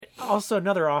Also,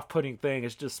 another off-putting thing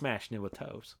is just smashing it with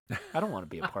toes. I don't want to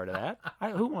be a part of that.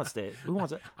 Who wants it?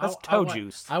 That's toe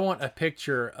juice. I want a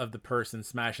picture of the person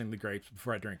smashing the grapes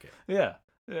before I drink it. Yeah.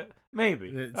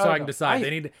 Maybe. So I can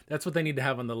decide. That's what they need to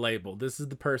have on the label. This is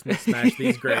the person that smashed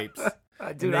these grapes.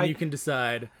 Dude, and then you can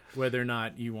decide whether or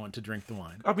not you want to drink the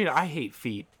wine. I mean, I hate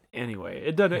feet anyway.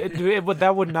 It doesn't.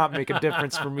 That would not make a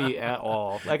difference for me at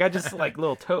all. Like, I just like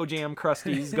little toe jam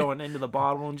crusties going into the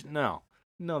bottle.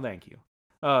 No, thank you.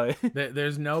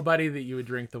 There's nobody that you would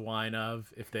drink the wine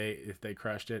of if they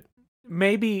crushed it.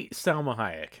 Maybe Salma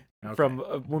Hayek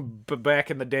from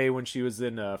back in the day when she was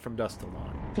in From Dusk Till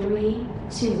Dawn. 3,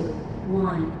 2,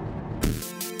 1.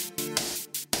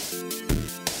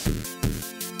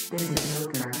 This is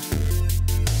OGGR.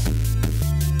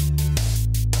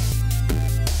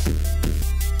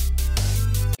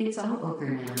 It's all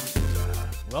OGGR now.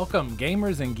 Welcome,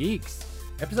 Gamers and Geeks,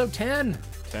 episode 10.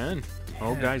 10.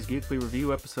 Old Guys Geekly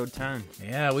Review, episode 10.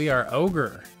 Yeah, we are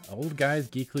OGGR, Old Guys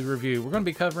Geekly Review. We're going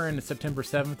to be covering September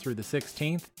 7th through the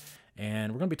 16th,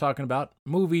 and we're going to be talking about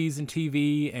movies and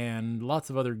TV and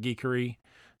lots of other geekery.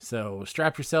 So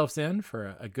strap yourselves in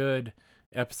for a good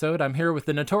episode. I'm here with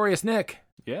the notorious Nick.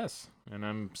 Yes, and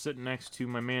I'm sitting next to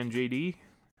my man JD,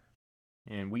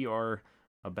 and we are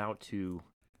about to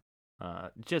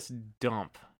just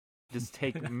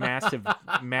take massive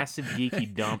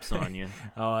geeky dumps on you.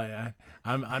 Oh, yeah.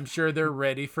 I'm sure they're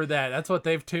ready for that. That's what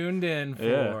they've tuned in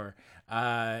for.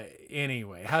 Yeah.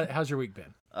 Anyway, how's your week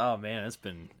been? Oh man, it's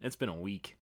been a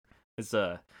week. It's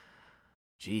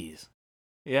geez.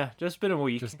 Yeah, just been a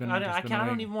week. I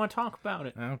don't even want to talk about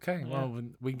it. Okay, yeah. Well,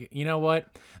 you know what?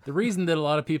 The reason that a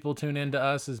lot of people tune into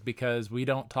us is because we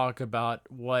don't talk about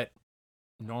what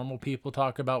normal people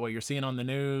talk about, what you're seeing on the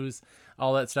news,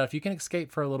 all that stuff. You can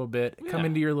escape for a little bit, come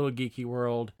into your little geeky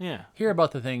world, hear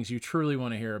about the things you truly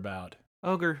want to hear about.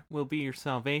 OGGR will be your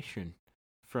salvation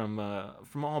from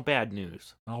all bad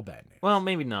news. All bad news. Well,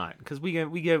 maybe not, because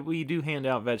we do hand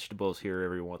out vegetables here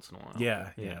every once in a while. Yeah,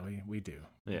 we do.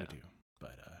 Yeah. We do.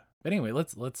 But anyway,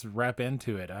 let's wrap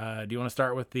into it. Do you want to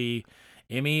start with the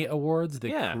Emmy Awards,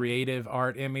 the Creative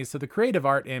Art Emmys? So the Creative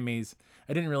Art Emmys,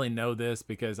 I didn't really know this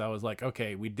because I was like,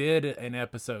 okay, we did an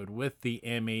episode with the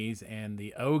Emmys and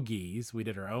the OGGs. We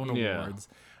did our own awards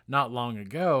not long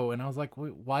ago, and I was like,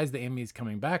 why is the Emmys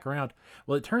coming back around?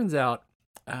 Well, it turns out,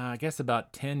 I guess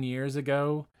about 10 years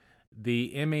ago,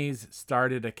 the Emmys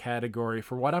started a category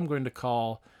for what I'm going to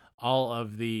call all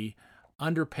of the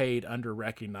underpaid,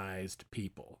 underrecognized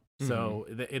people. Mm-hmm. So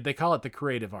they call it the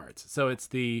creative arts. So it's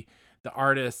the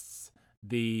artists,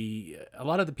 a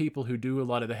lot of the people who do a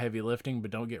lot of the heavy lifting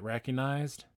but don't get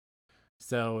recognized.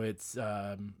 So it's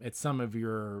some of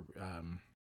your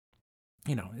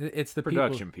it's the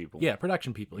production people. Yeah,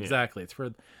 production people. Yeah. Exactly. It's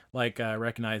for like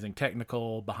recognizing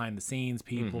technical behind the scenes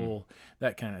people,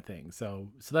 that kind of thing. So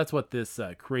that's what this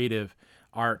creative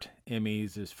art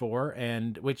Emmys is for,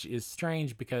 and which is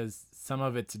strange because some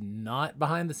of it's not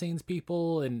behind the scenes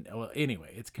people, and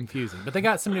anyway, it's confusing. But they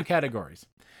got some new categories,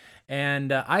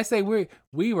 and I say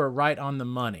we were right on the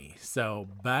money. So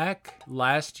back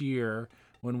last year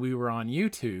when we were on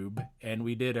YouTube and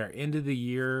we did our end of the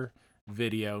year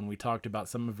video and we talked about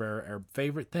some of our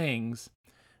favorite things,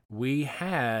 we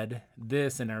had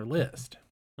this in our list.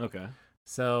 Okay.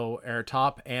 So our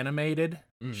top animated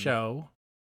show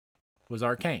was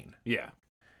Arcane. Yeah.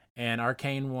 And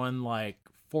Arcane won like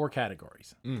 4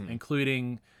 categories,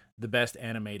 including the best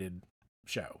animated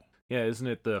show. Yeah, isn't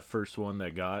it the first one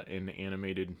that got an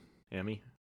animated Emmy?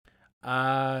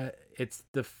 It's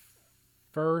the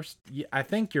first. I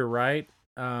think you're right.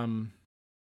 I'm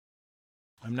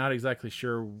not exactly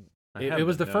sure. It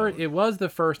was the first. It was the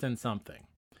first in something.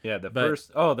 Yeah,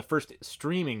 the first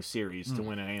streaming series to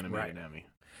win an animated Emmy.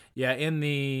 Yeah, in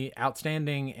the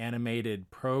outstanding animated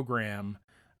program,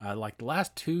 like the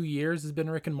last 2 years has been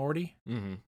Rick and Morty,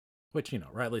 which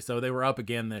rightly so. They were up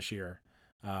again this year.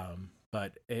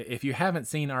 But if you haven't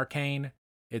seen Arcane,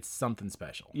 it's something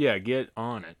special. Yeah, get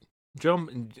on it.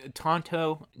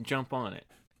 Tonto, jump on it.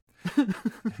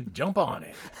 Jump on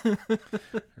it.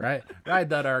 Right? Ride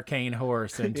that Arcane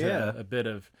horse into a bit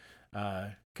of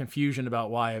confusion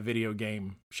about why a video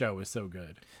game show is so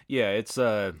good. Yeah, it's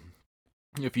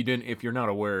if you're not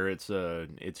aware,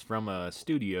 it's from a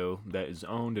studio that is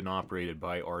owned and operated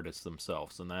by artists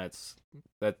themselves, and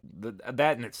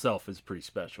that in itself is pretty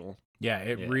special. Yeah,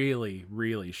 it really,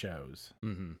 really shows.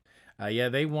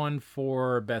 They won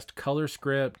for best color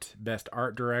script, best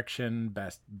art direction,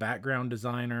 best background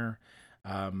designer,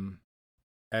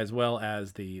 as well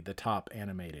as the top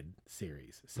animated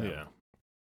series. So,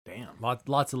 damn,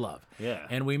 lots of love. Yeah,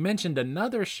 and we mentioned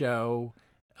another show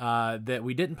that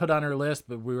we didn't put on our list,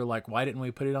 but we were like, why didn't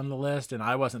we put it on the list? And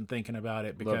I wasn't thinking about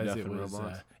it because Love, it Death, and was,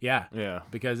 Robots.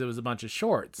 because it was a bunch of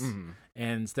shorts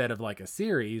instead of like a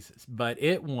series, but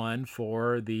it won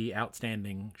for the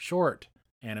outstanding short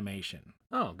animation.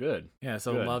 Oh, good. Yeah,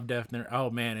 so Good. Love, Death,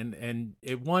 and man, and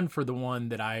it won for the one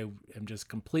that I am just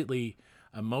completely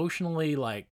emotionally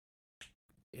like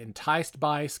enticed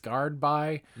by, scarred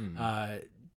by.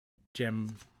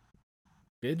 Jim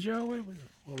Bidjo?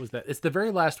 What was that? It's the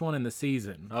very last one in the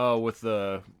season. Oh, with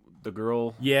the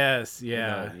girl. Yes,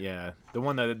 yeah, Yeah. The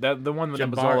one that was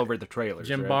Jimbar- all over the trailers.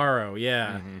 Jim right? Barrow,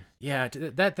 yeah, Mhm. yeah.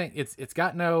 That thing, it's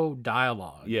got no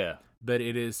dialogue. Yeah. But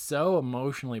it is so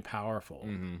emotionally powerful.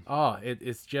 Oh, it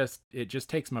just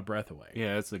takes my breath away.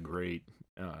 Yeah, it's a great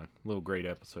great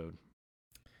episode.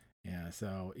 Yeah,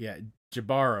 so yeah,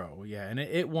 Jabaro, yeah, and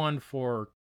it won for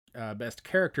best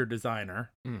character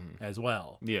designer as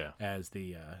well. Yeah. As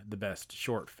the best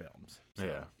short films. So,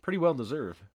 Yeah. Pretty well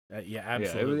deserved. yeah,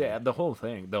 absolutely. Yeah, the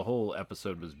whole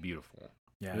episode was beautiful.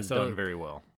 Yeah, It was so done very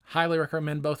well. highly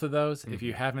recommend both of those. If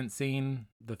you haven't seen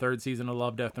the third season of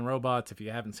Love, Death, and Robots, if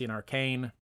you haven't seen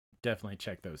Arcane, definitely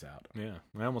check those out. Yeah.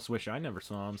 I almost wish I never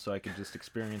saw them so I could just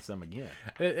experience them again.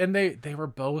 And they were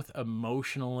both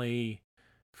emotionally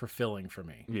fulfilling for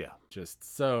me. Yeah. Just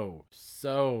so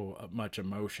much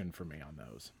emotion for me on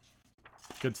those.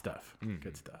 Good stuff.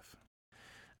 Good stuff.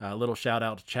 A little shout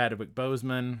out to Chadwick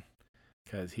Boseman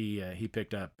because he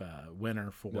picked up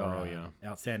winner for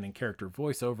outstanding character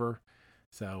voiceover.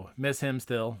 So miss him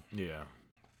still. Yeah.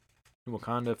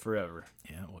 Wakanda forever.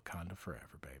 Yeah, Wakanda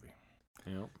forever, baby.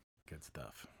 Yep. Good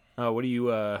stuff. What do you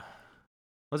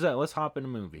what's that? Let's hop into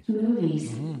movies.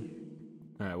 Movies.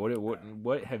 All right,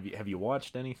 what have you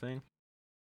watched anything?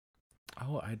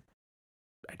 Oh, I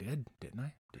did, didn't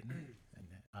I?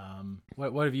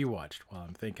 What have you watched while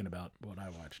I'm thinking about what I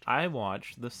watched? I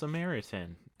watched The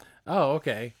Samaritan. Oh,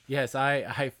 okay. Yes,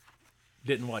 I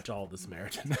didn't watch all the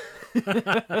Samaritan.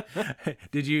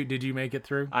 Did you make it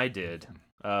through? I did.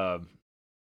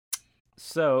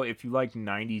 So if you like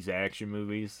 90s action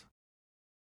movies,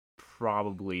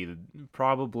 probably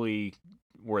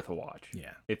worth a watch.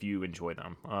 Yeah. If you enjoy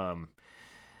them.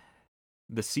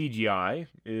 The CGI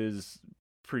is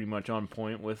pretty much on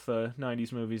point with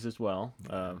 90s movies as well.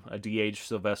 A de-aged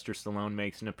Sylvester Stallone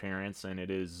makes an appearance, and it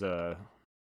is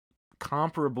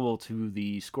comparable to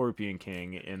the Scorpion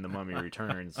King in The Mummy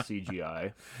Returns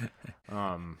CGI.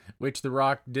 Which The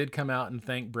Rock did come out and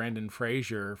thank Brendan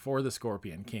Fraser for the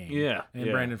Scorpion King. Yeah. And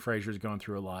yeah. Brendan Fraser's going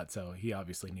through a lot, so he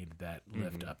obviously needed that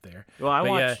lift up there. Well, I But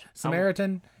watched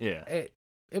Samaritan. Yeah.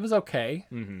 It was okay.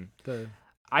 Mm-hmm.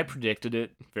 I predicted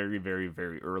it very, very,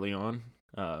 very early on,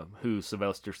 who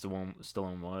Sylvester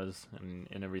Stallone was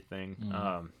and everything.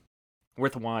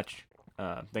 Worth a watch.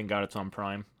 Thank God it's on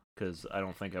Prime, because I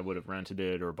don't think I would have rented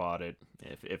it or bought it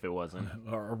if it wasn't.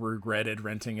 Or regretted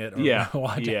renting it or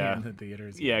watching it in the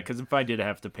theaters. Yeah, because if I did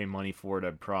have to pay money for it,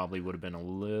 I probably would have been a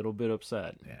little bit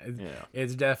upset.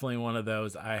 It's definitely one of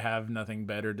those, I have nothing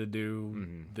better to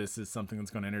do. This is something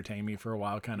that's going to entertain me for a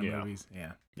while kind of movies.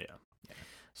 Yeah.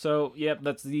 So,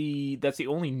 that's the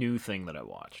only new thing that I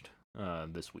watched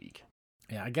this week.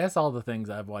 Yeah, I guess all the things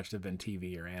I've watched have been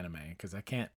TV or anime, because I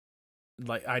can't,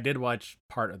 like, I did watch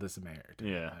part of The Samaritan.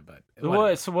 Yeah.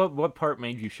 But So what part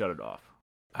made you shut it off?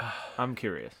 I'm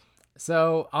curious.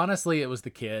 So, honestly, it was the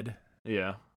kid.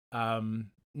 Yeah.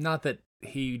 Not that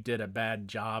he did a bad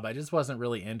job. I just wasn't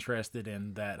really interested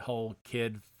in that whole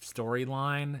kid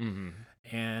storyline.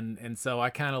 And so I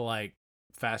kind of like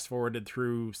fast forwarded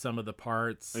through some of the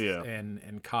parts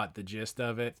and caught the gist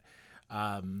of it.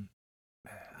 I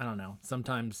don't know.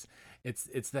 Sometimes it's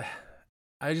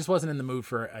I just wasn't in the mood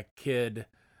for a kid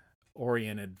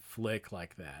oriented flick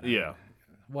like that.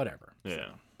 Whatever. Yeah. So,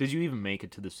 did you even make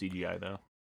it to the CGI though?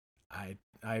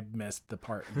 I missed the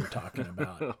part you're talking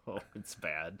about. Oh, it's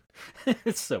bad.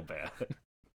 It's so bad.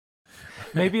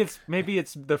 Maybe it's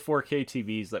the 4K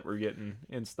TVs that we're getting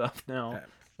and stuff now.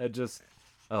 That just,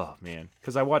 oh man,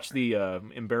 because I watched the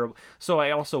unbearable. So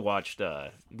I also watched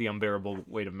the Unbearable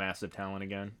Weight of Massive Talent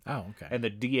again. Oh, okay. And the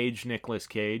de-aged Nicolas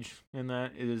Cage in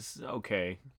that is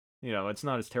okay. You know, it's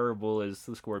not as terrible as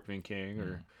the Scorpion King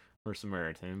or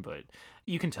Samaritan, but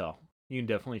you can tell. You can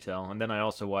definitely tell. And then I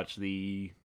also watched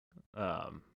the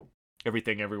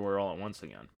Everything Everywhere All at Once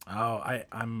again. Oh,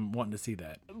 I'm wanting to see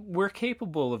that. We're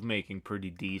capable of making pretty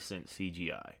decent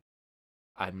CGI.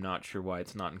 I'm not sure why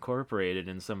it's not incorporated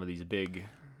in some of these big.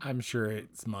 I'm sure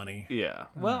it's money. Yeah.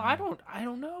 Well, I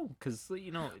don't know, because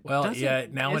Well,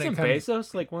 now when it comes,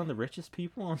 Bezos like one of the richest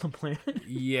people on the planet?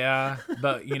 Yeah,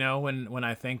 but when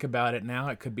I think about it now,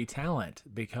 it could be talent,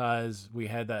 because we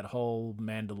had that whole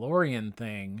Mandalorian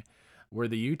thing where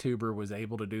the YouTuber was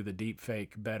able to do the deep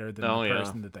fake better than the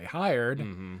person that they hired.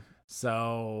 Mm-hmm.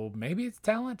 So maybe it's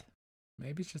talent.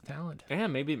 Maybe it's just talent. Yeah,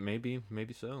 maybe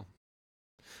so.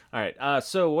 All right.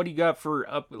 So what do you got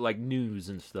for news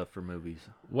and stuff for movies?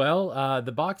 Well,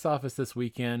 the box office this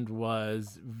weekend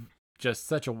was just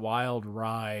such a wild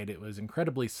ride. It was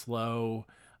incredibly slow.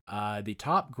 The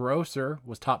top grosser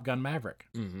was Top Gun Maverick.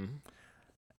 Mm-hmm.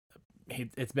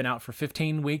 It's been out for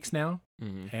 15 weeks now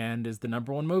and is the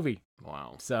number one movie.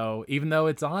 Wow. So even though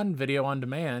it's on video on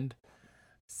demand,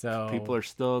 so people are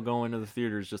still going to the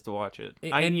theaters just to watch it.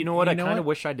 You know what? I kind of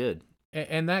wish I did.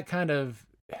 And that kind of,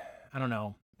 I don't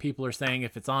know. People are saying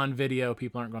if it's on video,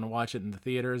 people aren't going to watch it in the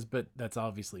theaters, but that's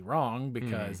obviously wrong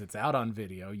because it's out on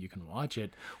video. You can watch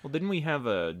it. Well, didn't we have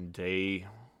a day?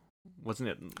 Wasn't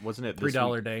it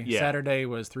 $3 day? Yeah. Saturday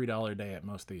was $3 day at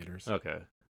most theaters. Okay.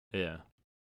 Yeah.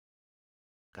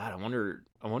 God, I wonder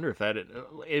if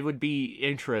it would be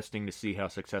interesting to see how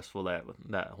successful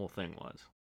that whole thing was.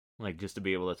 Like, just to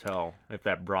be able to tell if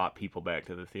that brought people back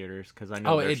to the theaters, because I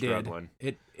know they're struggling.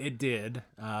 It did.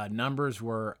 Numbers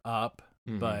were up,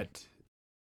 but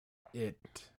it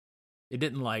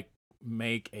didn't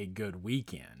make a good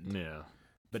weekend. Yeah.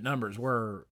 But numbers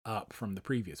were up from the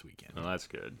previous weekend. Oh, that's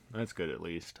good. That's good at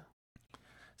least.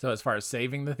 So as far as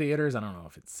saving the theaters, I don't know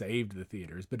if it saved the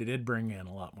theaters, but it did bring in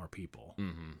a lot more people.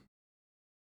 Mm-hmm.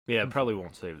 Yeah, it probably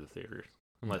won't save the theaters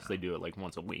unless they do it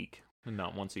once a week and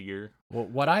not once a year. Well,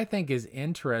 what I think is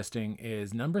interesting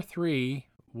is number 3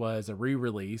 was a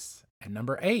re-release and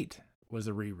number 8 was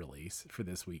a re-release for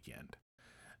this weekend.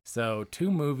 So 2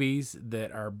 movies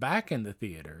that are back in the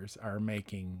theaters are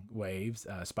making waves.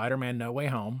 Spider-Man No Way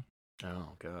Home.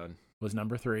 Oh, God. Was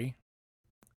number 3.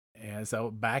 And so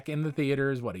back in the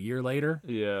theaters, a year later?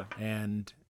 Yeah.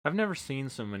 And I've never seen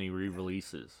so many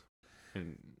re-releases.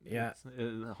 And yeah.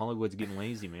 Hollywood's getting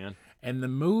lazy, man. And the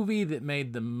movie that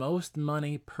made the most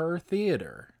money per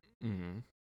theater,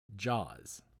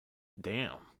 Jaws.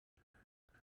 Damn.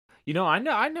 You know,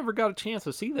 I never got a chance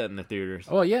to see that in the theaters.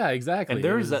 Oh, yeah, exactly. And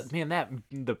there's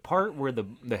the part where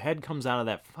the head comes out of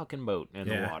that fucking boat in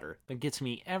the water. That gets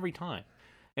me every time.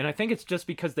 And I think it's just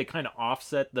because they kind of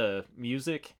offset the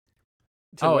music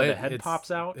to where the head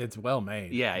pops out. It's well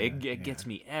made. Yeah, it gets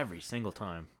me every single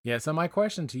time. Yeah, so my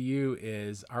question to you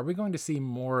is, are we going to see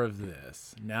more of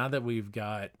this now that we've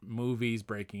got movies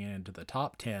breaking into the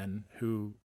top 10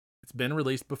 who it's been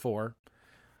released before?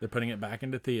 They're putting it back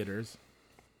into theaters.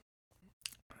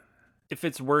 If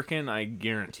it's working, I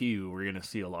guarantee you we're going to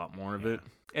see a lot more of it.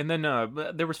 And then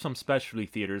there were some specialty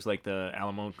theaters like the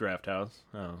Alamo Drafthouse.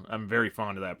 I'm very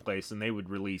fond of that place, and they would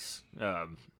release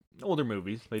older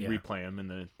movies. They'd replay them in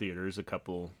the theaters, a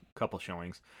couple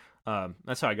showings.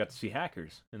 That's how I got to see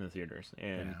Hackers in the theaters.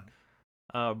 And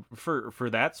for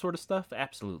that sort of stuff,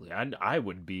 absolutely, I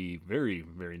would be very,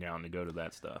 very down to go to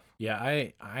that stuff. Yeah,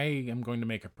 I am going to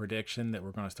make a prediction that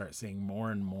we're going to start seeing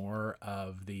more and more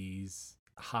of these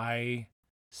high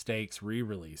stakes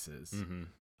re-releases.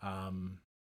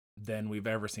 Than we've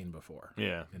ever seen before.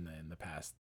 Yeah. In the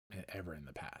past.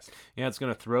 Yeah, it's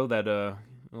gonna throw that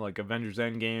Avengers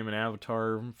Endgame and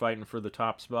Avatar fighting for the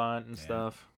top spot and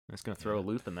stuff. It's gonna throw a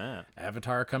loop in that.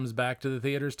 Avatar comes back to the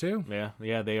theaters too.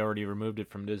 Yeah, they already removed it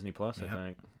from Disney Plus, I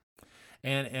think.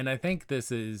 And I think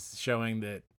this is showing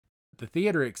that the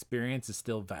theater experience is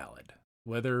still valid.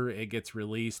 Whether it gets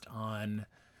released on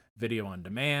video on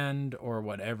demand or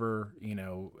whatever,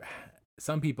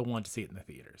 some people want to see it in the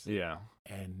theaters. Yeah.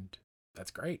 And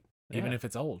that's great, even if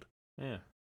it's old. Yeah.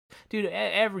 Dude,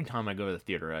 every time I go to the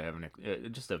theater, I have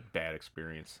just a bad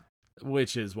experience.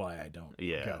 Which is why I don't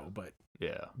go. But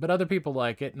But other people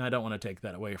like it, and I don't want to take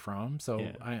that away from them. So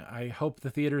I hope the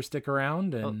theaters stick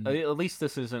around. And at least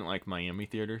this isn't like Miami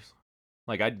theaters.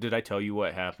 Did I tell you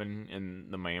what happened in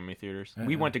the Miami theaters?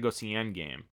 We went to go see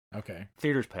Endgame. Okay.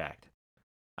 Theater's packed.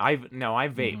 I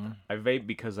vape. I vape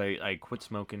because I quit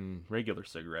smoking regular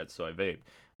cigarettes, so I vape.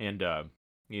 And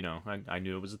I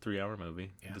knew it was a 3-hour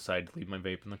movie. I decided to leave my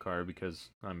vape in the car because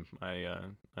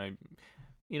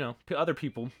other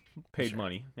people paid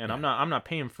money, and I'm not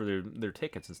paying for their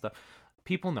tickets and stuff.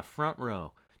 People in the front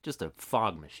row, just a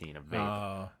fog machine of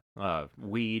vape,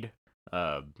 weed,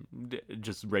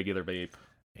 just regular vape,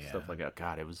 stuff like that.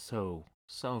 God, it was so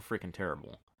freaking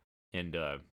terrible, and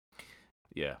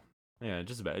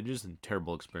just a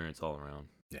terrible experience all around.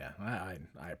 Yeah,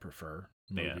 I prefer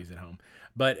movies at home.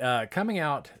 But coming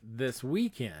out this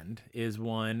weekend is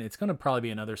one, it's going to probably be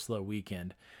another slow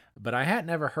weekend, but I had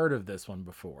never heard of this one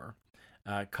before,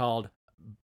 called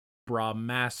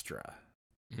Brahmastra.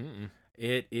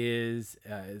 It is,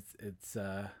 it's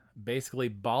basically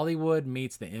Bollywood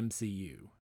meets the MCU.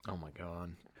 Oh my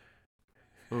God.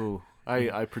 Ooh.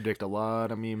 I predict a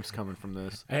lot of memes coming from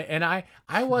this. And I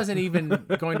wasn't even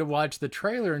going to watch the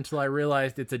trailer until I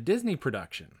realized it's a Disney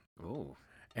production. Oh.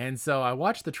 And so I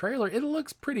watched the trailer. It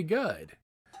looks pretty good.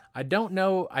 I don't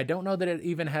know that it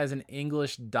even has an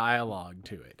English dialogue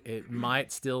to it. It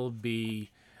might still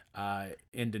be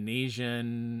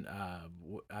Indonesian.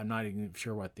 I'm not even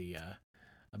sure what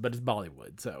but it's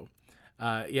Bollywood. So,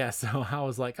 so I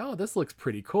was like, oh, this looks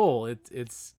pretty cool.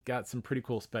 It's got some pretty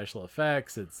cool special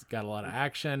effects. It's got a lot of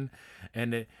action,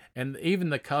 and even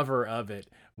the cover of it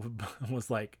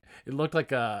was like, it looked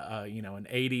like an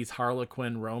 80s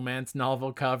Harlequin romance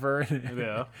novel cover.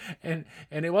 Yeah. and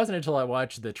it wasn't until I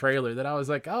watched the trailer that I was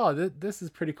like, oh, this is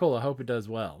pretty cool. I hope it does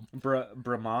well.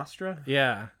 Brahmastra?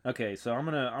 Yeah. Okay, so I'm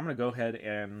gonna go ahead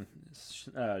and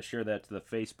share that to the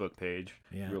Facebook page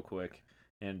real quick,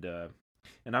 and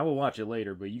I will watch it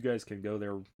later. But you guys can go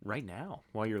there right now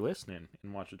while you're listening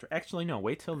and watch it. Actually, no,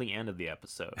 wait till the end of the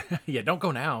episode. Yeah, don't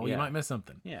go now. Yeah. You might miss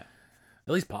something. Yeah.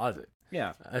 At least pause it.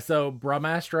 Yeah. So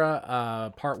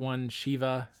Brahmastra Part One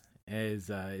Shiva is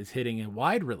hitting a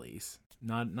wide release,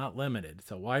 not limited.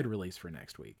 So wide release for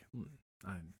next week.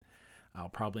 I'll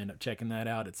probably end up checking that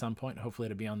out at some point. Hopefully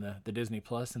it'll be on the Disney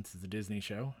Plus since it's a Disney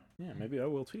show. Yeah, maybe I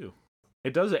will too.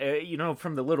 It does,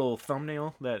 from the little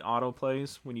thumbnail that auto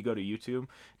plays when you go to YouTube,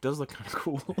 it does look kind of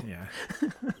cool. Yeah.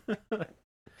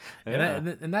 Yeah.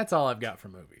 And that's all I've got for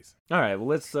movies. All right, well,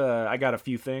 let's. I got a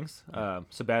few things.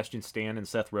 Sebastian Stan and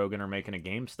Seth Rogen are making a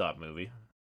GameStop movie.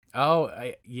 Oh,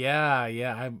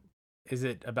 yeah. Is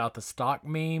it about the stock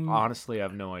meme? Honestly, I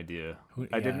have no idea.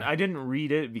 I didn't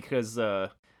read it because Seth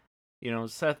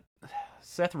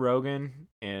Rogen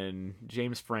and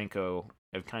James Franco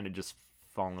have kind of just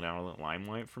fallen out of the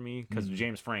limelight for me because of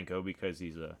James Franco, because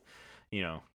he's a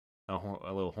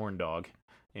little horn dog,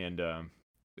 and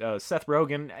Seth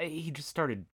Rogen, he just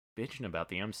started bitching about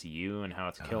the MCU and how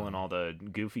it's killing all the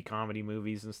goofy comedy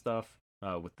movies and stuff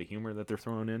with the humor that they're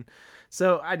throwing in.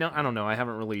 So I don't know. I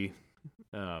haven't really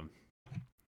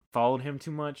followed him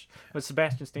too much, but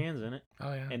Sebastian Stan's in it.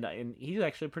 Oh yeah, and he's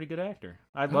actually a pretty good actor.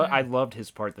 I loved his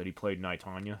part that he played in I,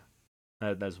 Tonya.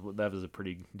 That was a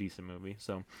pretty decent movie.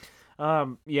 So.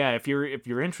 If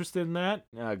you're interested in that,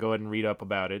 go ahead and read up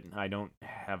about it. I don't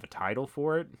have a title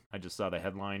for it. I just saw the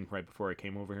headline right before I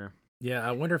came over here. Yeah,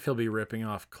 I wonder if he'll be ripping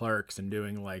off Clerks and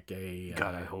doing like a.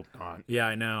 God, I hope not. Yeah,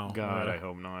 I know. God, I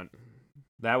hope not.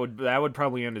 That would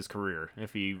probably end his career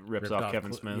if he ripped off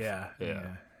Kevin Smith.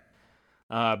 Yeah.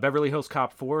 Beverly Hills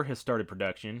Cop 4 has started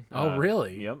production. Oh,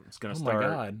 really? Yep, it's going to start.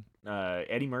 My God.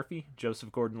 Eddie Murphy,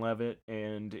 Joseph Gordon-Levitt,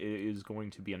 and it is going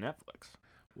to be on Netflix.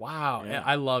 Wow, yeah.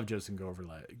 I love Joseph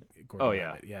Gordon-Levitt. Oh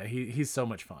yeah, yeah. He's so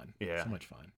much fun. Yeah, so much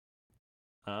fun.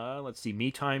 Let's see.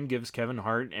 Me Time gives Kevin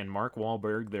Hart and Mark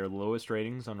Wahlberg their lowest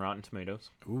ratings on Rotten Tomatoes.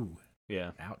 Ooh,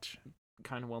 yeah. Ouch.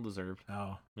 Kind of well deserved.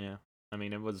 Oh, yeah. I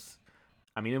mean, it was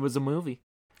a movie.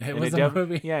 It was a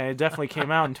movie. Yeah, it definitely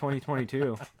came out in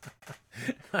 2022.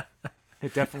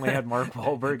 It definitely had Mark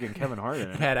Wahlberg and Kevin Hart in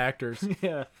it. It had actors.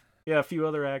 Yeah, a few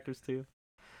other actors too.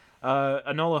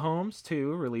 Enola Holmes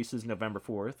 2 releases November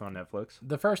 4th on Netflix.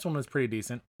 The first one was pretty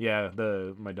decent. Yeah,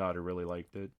 my daughter really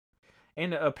liked it.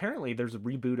 And apparently there's a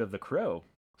reboot of The Crow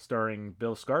starring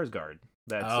Bill Skarsgård.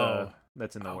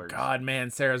 That's in the works. God,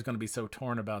 man, Sarah's going to be so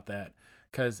torn about that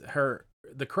cuz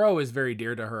The Crow is very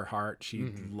dear to her heart.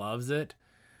 She loves it,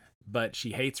 but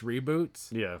she hates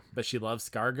reboots. Yeah. But she loves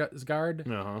Skarsgård.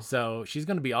 Uh-huh. So she's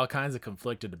going to be all kinds of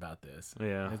conflicted about this.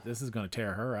 Yeah. This is going to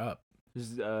tear her up.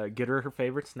 Just get her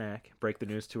favorite snack, break the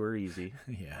news to her easy.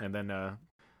 Yeah. And then,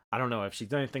 I don't know, if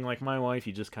she's anything like my wife,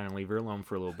 you just kind of leave her alone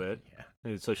for a little bit.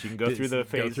 Yeah. So she can go through the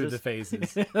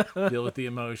phases. Deal with the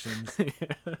emotions.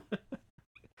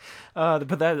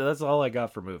 But that's all I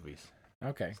got for movies.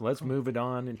 Okay. So let's move it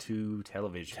on into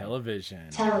television.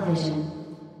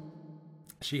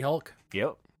 She-Hulk.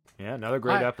 Yep. Yeah, another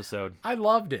great episode. I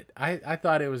loved it. I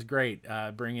thought it was great.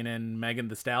 Bringing in Megan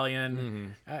Thee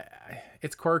Stallion.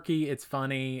 It's quirky. It's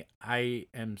funny. I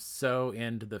am so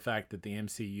into the fact that the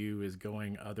MCU is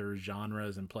going other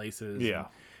genres and places. Yeah.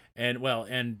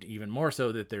 And even more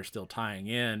so that they're still tying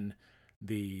in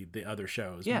the other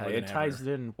shows. Yeah, it ties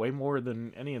in way more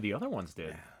than any of the other ones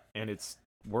did. And it's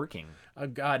working. Oh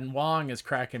God, and Wong is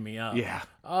cracking me up. Yeah.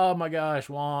 Oh my gosh,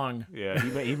 Wong. Yeah,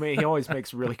 he always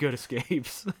makes really good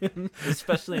escapes,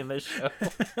 especially in this show.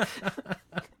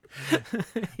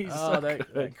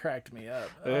 That cracked me up.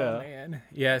 Oh man.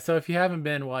 Yeah. So if you haven't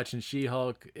been watching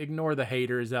She-Hulk, ignore the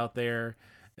haters out there.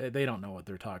 they don't know what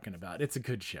they're talking about. It's a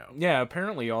good show. Yeah,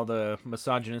 apparently all the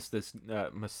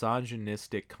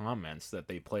misogynistic comments that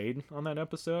they played on that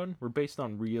episode were based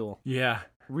on real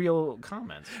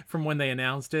comments from when they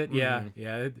announced it.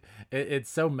 Mm-hmm. It's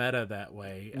so meta that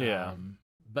way.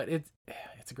 But it's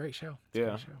a great show. It's a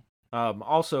great show.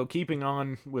 Also, keeping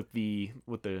on with the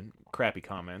crappy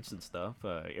comments and stuff,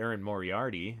 Erin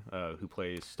Moriarty, who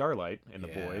plays Starlight in The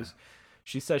Boys,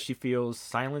 she says she feels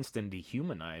silenced and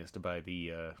dehumanized by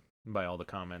all the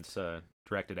comments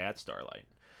directed at Starlight,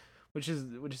 which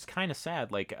is kind of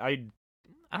sad. Like I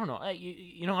don't know.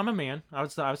 I'm a man. I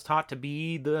was taught to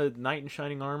be the knight in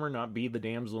shining armor, not be the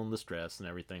damsel in distress and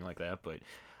everything like that. But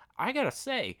I gotta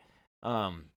say,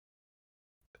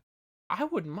 I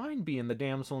wouldn't mind being the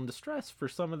damsel in distress for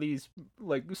some of these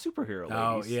like superhero ladies.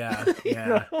 Oh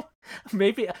yeah.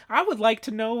 Maybe I would like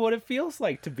to know what it feels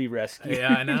like to be rescued.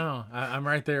 Yeah, I know. I'm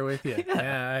right there with you.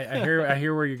 I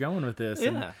hear where you're going with this.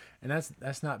 And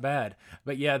that's not bad.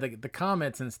 But yeah, the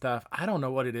comments and stuff. I don't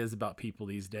know what it is about people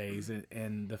these days,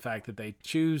 and the fact that they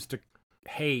choose to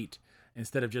hate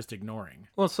instead of just ignoring.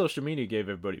 Well, social media gave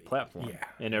everybody a platform. Yeah.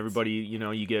 And everybody,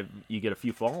 you get a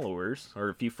few followers or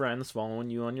a few friends following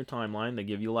you on your timeline. They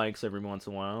give you likes every once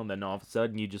in a while, and then all of a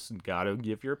sudden you just got to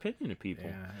give your opinion to people.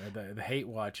 Yeah, the hate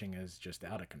watching is just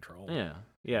out of control.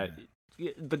 Yeah.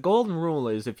 The golden rule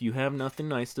is if you have nothing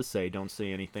nice to say, don't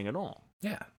say anything at all.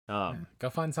 Yeah. Go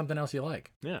find something else you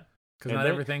like. Yeah. Because not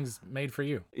everything's made for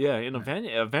you. Yeah, and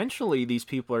eventually these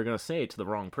people are going to say it to the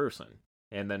wrong person.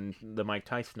 And then the Mike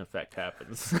Tyson effect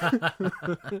happens.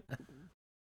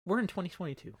 We're in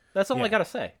 2022. That's all I gotta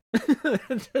say.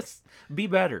 Just be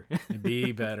better.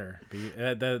 Be better.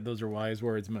 Those are wise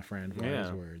words, my friend.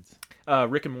 Wise words.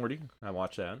 Rick and Morty. I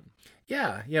watched that.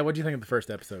 Yeah. What do you think of the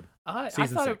first episode?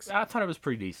 Season 6. I thought it was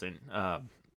pretty decent.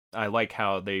 I like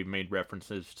how they made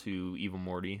references to Evil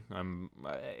Morty.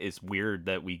 It's weird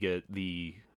that we get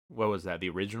the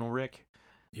original Rick.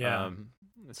 Yeah.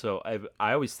 So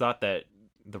I always thought that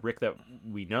the Rick that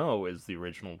we know is the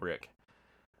original Rick.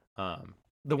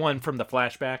 The one from the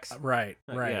flashbacks. Right.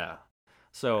 Yeah.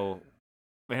 So,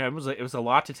 man, it was a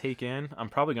lot to take in. I'm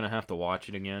probably going to have to watch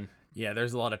it again. Yeah,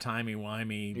 there's a lot of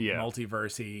timey-wimey,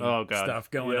 multiversy stuff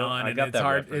going on. I got it's that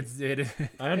hard. Reference.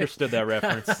 I understood that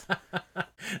reference.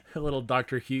 A little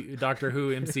Doctor Who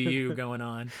MCU going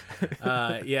on.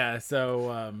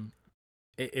 So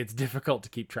it's difficult to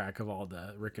keep track of all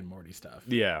the Rick and Morty stuff.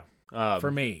 Yeah.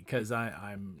 For me, because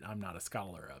I'm not a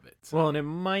scholar of it. So. Well, and it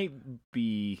might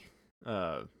be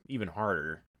even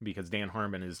harder because Dan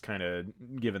Harmon is kind of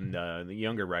given the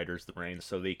younger writers the reins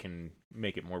so they can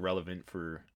make it more relevant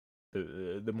for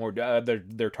the more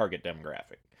their target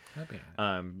demographic. Okay.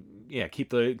 Keep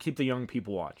the young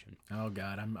people watching. Oh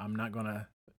God, I'm not gonna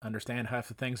understand half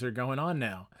the things that are going on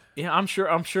now. Yeah, I'm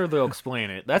sure they'll explain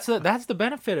it. That's the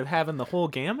benefit of having the whole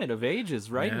gamut of ages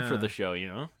writing for the show,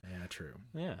 Yeah, true.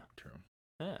 Yeah. True.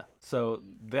 Yeah. So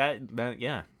that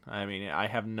I mean, I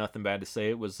have nothing bad to say.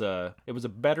 It was a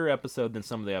better episode than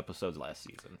some of the episodes last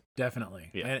season. Definitely.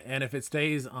 Yeah. And if it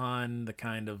stays on the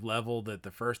kind of level that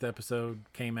the first episode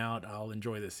came out, I'll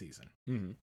enjoy this season.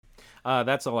 Mm-hmm.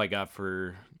 That's all I got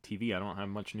for TV. I don't have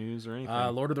much news or anything.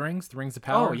 Lord of the Rings of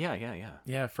Power. Oh, yeah.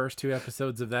 Yeah, first 2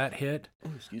 episodes of that hit. Oh,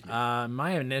 excuse me.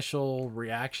 My initial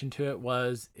reaction to it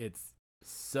was it's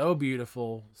so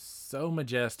beautiful, so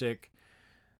majestic.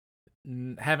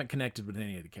 Haven't connected with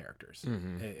any of the characters.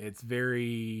 Mm-hmm. It's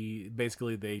very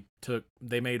basically they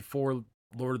made 4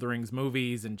 Lord of the Rings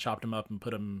movies and chopped them up and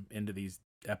put them into these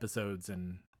episodes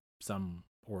in some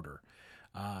order.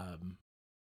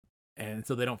 And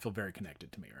so they don't feel very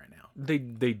connected to me right now.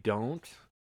 They don't,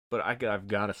 but I've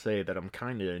got to say that I'm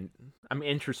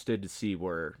interested to see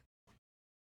where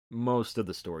most of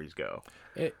the stories go.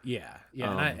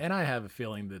 And I have a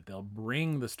feeling that they'll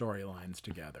bring the storylines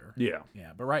together. Yeah.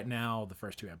 But right now, the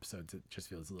first 2 episodes, it just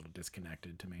feels a little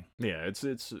disconnected to me. Yeah,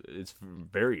 it's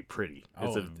very pretty.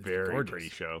 It's a very gorgeous. Pretty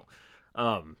show.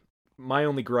 My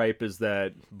only gripe is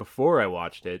that before I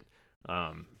watched it,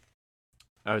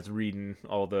 I was reading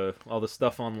all the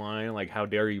stuff online, like how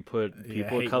dare you put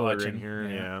people of color in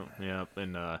here? Yeah.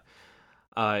 And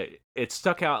it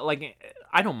stuck out. Like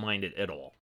I don't mind it at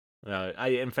all.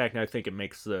 In fact, I think it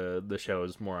makes the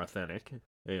shows more authentic.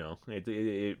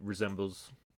 It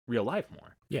resembles real life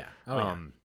more. Yeah.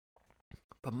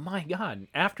 But my God,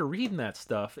 after reading that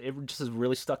stuff, it just has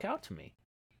really stuck out to me,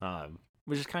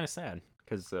 which is kind of sad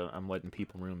because I'm letting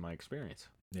people ruin my experience.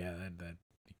 Yeah,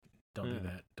 don't do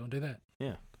that. Don't do that.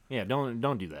 Yeah.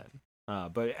 Don't do that.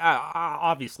 But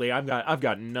obviously, I've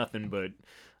got nothing but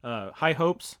high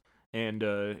hopes and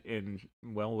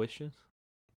well wishes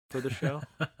for the show.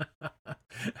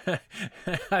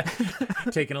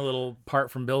 Taking a little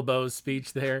part from Bilbo's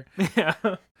speech there. Yeah.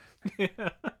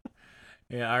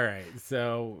 Yeah, all right.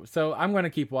 So I'm going to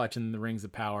keep watching the Rings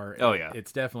of Power. Oh, yeah.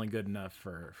 It's definitely good enough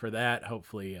for that.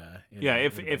 Hopefully,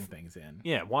 if bring things in.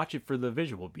 Yeah, watch it for the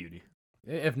visual beauty.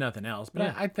 If nothing else, but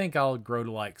Yeah. I think I'll grow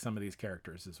to like some of these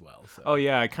characters as well. So. Oh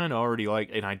yeah, I kind of already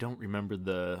like, and I don't remember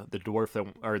the dwarf that,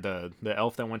 or the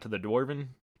elf that went to the Dwarven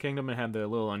Kingdom and had the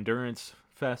little endurance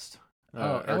fest.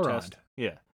 Or Elrond. test.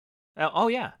 Yeah. Oh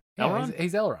yeah, Yeah, Elrond.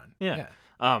 he's Elrond. Yeah.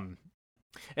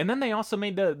 And then they also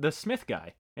made the Smith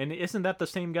guy, and isn't that the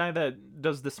same guy that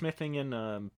does the smithing in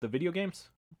the video games?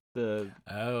 That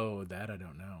I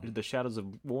don't know. The Shadows of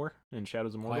War and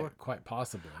Shadows of Mordor. Quite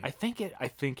possibly. I think it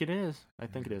is.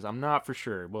 I'm not for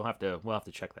sure. We'll have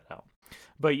to check that out.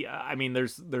 But yeah, I mean,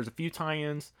 there's a few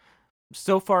tie-ins.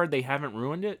 So far, they haven't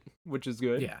ruined it, which is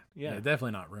good. Yeah,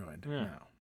 definitely not ruined. Yeah.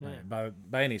 No, Yeah.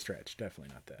 by any stretch,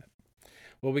 definitely not that.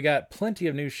 Well, we got plenty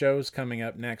of new shows coming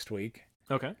up next week.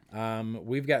 Okay.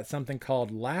 We've got something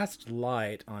called Last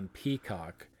Light on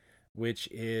Peacock, which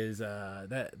is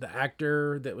the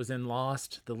actor that was in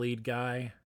Lost, the lead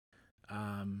guy.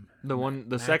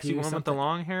 The sexy one with the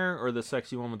long hair, or the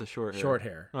sexy one with the short hair? Short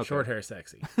hair. Okay. Short hair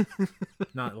sexy.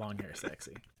 Not long hair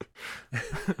sexy.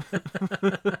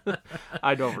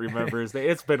 I don't remember his name.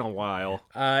 It's been a while.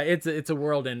 It's a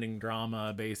world-ending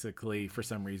drama, basically. For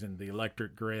some reason, the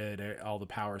electric grid, all the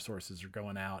power sources are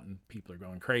going out, and people are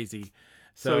going crazy.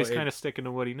 So he's kind of sticking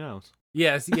to what he knows.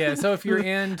 Yes, yeah. So if you're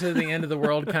into the end of the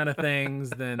world kind of things,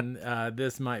 then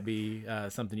this might be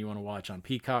something you want to watch on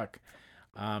Peacock.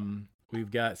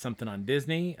 We've got something on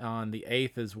Disney on the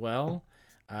 8th as well.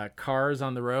 Cars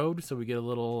on the Road, so we get a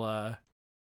little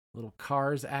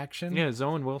Cars action. Yeah, is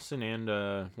Owen Wilson and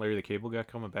Larry the Cable Guy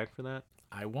coming back for that?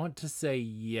 I want to say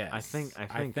yes. I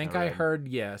think I heard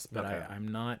yes, but Okay. I'm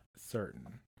not certain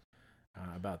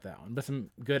about that one. But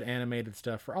some good animated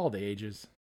stuff for all the ages.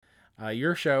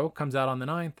 Your show comes out on the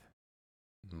 9th.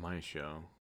 My show.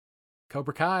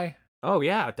 Cobra Kai. Oh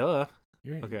yeah, duh.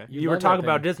 Okay. You were love talking that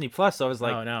about thing. Disney Plus, so I was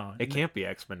like, Oh no, it can't be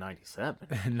X-Men 97.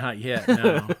 not yet.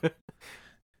 No.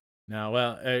 No.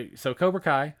 Well, so Cobra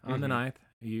Kai on the Mhm. 9th.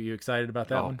 You excited about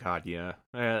that Oh one? God, yeah.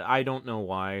 I don't know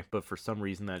why, but for some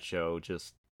reason that show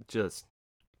just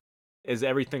is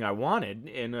everything I wanted,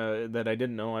 and that I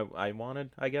didn't know I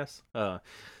wanted. I guess.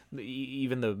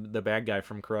 Even the bad guy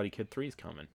from Karate Kid 3 is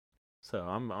coming, so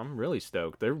I'm really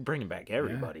stoked. They're bringing back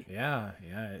everybody. Yeah.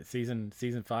 Season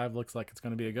 5 looks like it's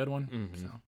going to be a good one. Mhm.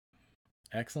 So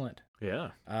excellent.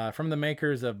 Yeah. From the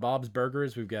makers of Bob's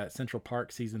Burgers, we've got Central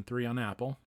Park season 3 on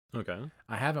Apple. Okay.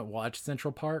 I haven't watched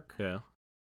Central Park. Yeah.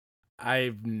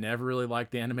 I've never really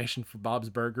liked the animation for Bob's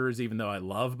Burgers, even though I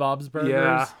love Bob's Burgers.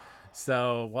 Yeah.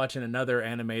 So watching another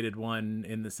animated one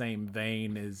in the same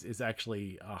vein is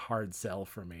actually a hard sell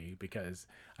for me, because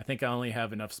I think I only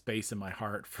have enough space in my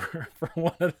heart for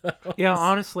one of those. Yeah,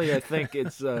 honestly, I think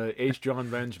it's H. John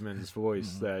Benjamin's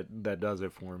voice that does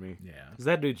it for me. Yeah. 'Cause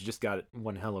that dude's just got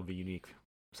one hell of a unique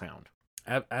sound.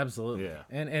 Absolutely. Yeah.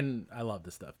 And I love the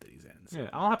stuff that he's in. So. Yeah,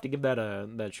 I'll have to give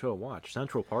that show a watch.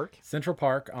 Central Park. Central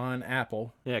Park on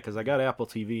Apple. Yeah, because I got Apple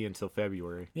TV until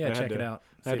February. Yeah, check it out.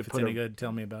 See had if to it's put any a- good.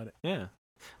 Tell me about it. Yeah,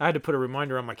 I had to put a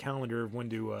reminder on my calendar of when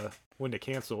to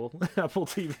cancel Apple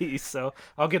TV, so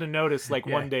I'll get a notice like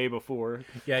Yeah. one day before.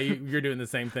 Yeah, you're doing the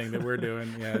same thing that we're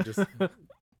doing. Yeah, just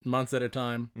months at a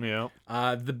time. Yeah.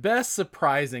 The best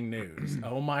surprising news.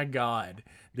 Oh my God.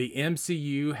 The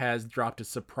MCU has dropped a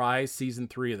surprise season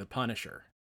 3 of The Punisher.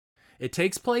 It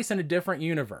takes place in a different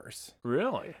universe,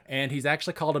 Really? and he's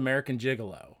actually called American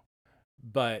Gigolo.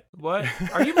 But What?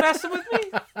 Are you messing with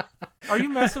me? Are you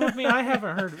messing with me? I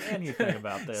haven't heard anything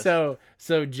about this.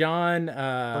 so Jon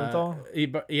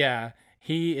Bernthal?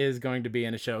 he is going to be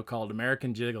in a show called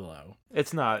American Gigolo.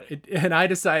 It's not. And I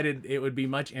decided it would be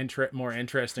much more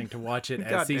interesting to watch it God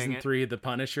as dang season it. 3 of The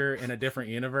Punisher in a different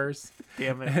universe.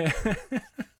 Damn it.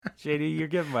 JD, you're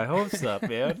getting my hopes up,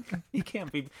 man. You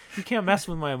can't mess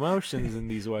with my emotions in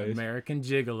these ways. American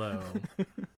Gigolo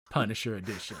Punisher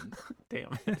edition.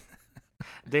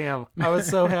 Damn. I was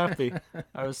so happy.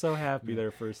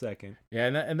 There for a second. Yeah,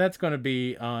 and that's going to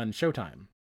be on Showtime.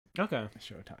 Okay.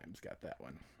 Showtime's got that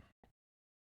one.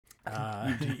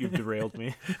 You've derailed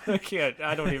me.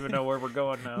 I don't even know where we're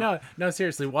going now. No,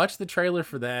 seriously, watch the trailer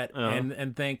for that Uh-huh.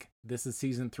 and think this is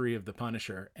season 3 of The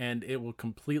Punisher, and it will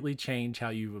completely change how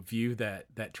you view that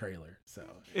trailer. So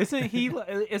Isn't a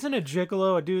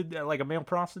gigolo a dude like a male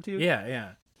prostitute?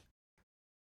 yeah.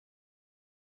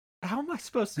 how am I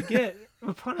supposed to get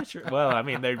a Punisher? Well, I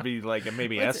mean, there'd be like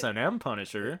maybe S&M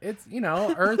Punisher. It's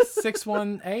Earth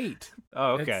 618.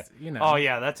 Oh, okay. It's, you know. Oh,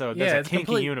 yeah, that's a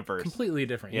kinky universe. Completely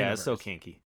different. Yeah, universe. It's so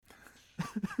kinky.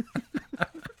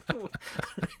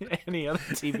 Any other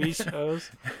TV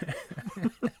shows?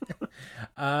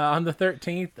 On the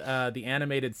 13th, the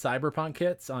animated Cyberpunk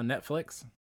hits on Netflix.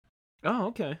 Oh,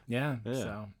 okay. Yeah.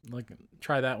 So,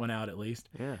 try that one out at least.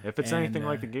 Yeah. If it's anything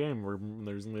like the game,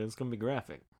 it's gonna be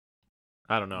graphic.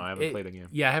 I don't know. I haven't played the game.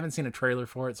 Yeah, I haven't seen a trailer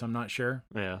for it, so I'm not sure.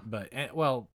 Yeah. But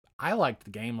I liked the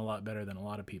game a lot better than a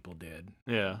lot of people did.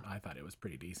 Yeah. I thought it was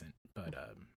pretty decent. But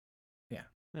yeah.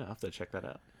 Yeah, I'll have to check that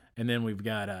out. And then we've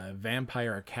got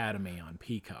Vampire Academy on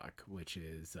Peacock, which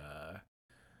is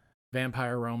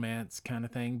vampire romance kind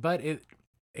of thing. But it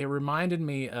reminded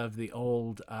me of the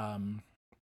old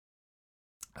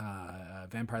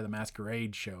Vampire the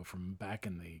Masquerade show from back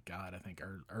in the I think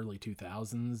early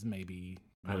 2000s, maybe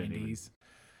 90s.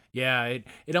 Yeah,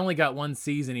 it only got one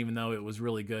season, even though it was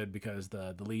really good because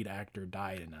the lead actor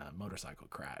died in a motorcycle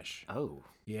crash. Oh,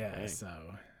 yeah. dang. So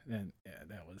and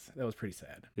that was pretty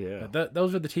sad. Yeah, but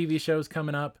those are the TV shows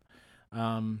coming up.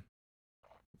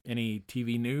 Any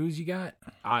TV news you got?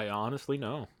 I honestly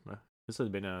no. This has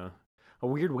been a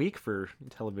weird week for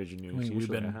television news.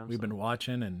 We've been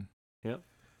watching and yep.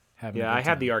 Yeah, I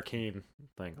had the Arcane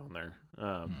thing on there.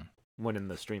 When in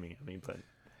the streaming, but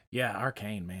yeah,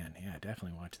 Arcane, man, yeah,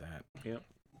 definitely watch that. Yep.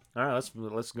 All right,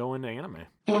 let's go into anime.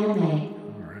 Anime.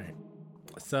 All right.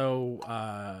 So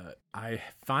I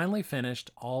finally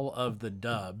finished all of the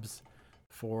dubs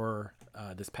for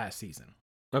this past season.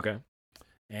 Okay.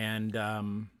 And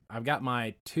I've got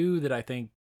my 2 that I think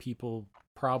people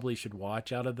probably should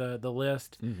watch out of the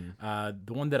list. Mm-hmm.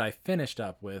 The one that I finished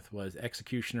up with was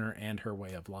Executioner and Her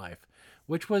Way of Life,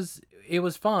 which was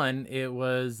fun. It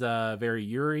was very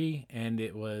Yuri, and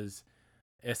it was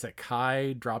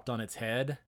isekai dropped on its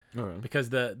head. Right.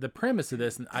 Because the premise of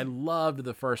this, and I loved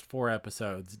the first 4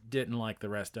 episodes, didn't like the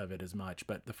rest of it as much,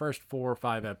 but the first 4 or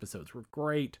 5 episodes were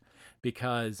great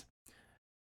because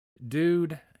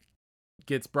dude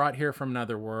gets brought here from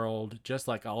another world, just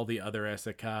like all the other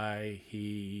isekai.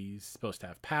 He's supposed to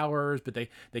have powers, but they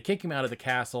kick him out of the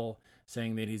castle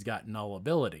saying that he's got null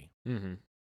ability. Mm-hmm.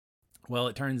 Well,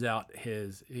 it turns out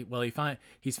he's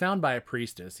found by a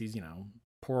priestess. He's,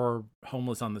 poor,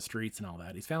 homeless on the streets and all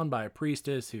that. He's found by a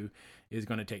priestess who is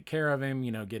going to take care of him,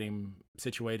 get him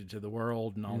situated to the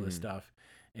world and all this stuff.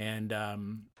 And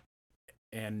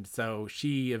so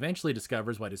she eventually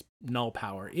discovers what his null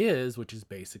power is, which is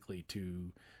basically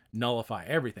to nullify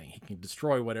everything. He can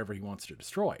destroy whatever he wants to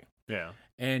destroy. Yeah.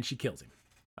 And she kills him.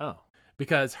 Oh.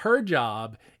 Because her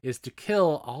job is to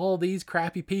kill all these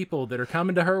crappy people that are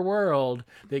coming to her world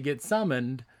that get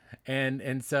summoned.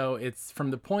 And so it's from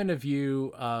the point of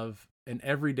view of not an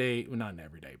everyday,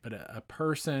 but a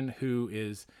person who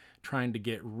is trying to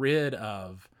get rid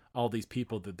of all these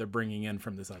people that they're bringing in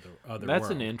from this other That's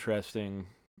world. an interesting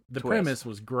twist. Premise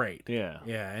was great. Yeah.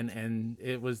 Yeah, and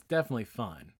it was definitely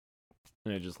fun.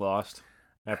 And it just lost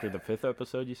after the 5th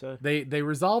episode, you said? They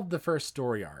resolved the first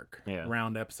story arc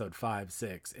around episode 5,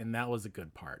 6, and that was a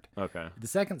good part. Okay. The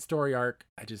second story arc,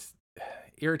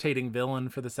 irritating villain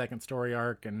for the second story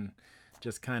arc, and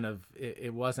just kind of,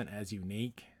 it wasn't as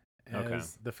unique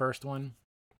as the first one.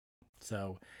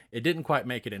 So it didn't quite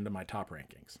make it into my top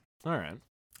rankings. All right.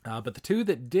 But the 2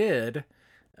 that did,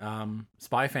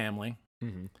 Spy Family,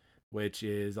 which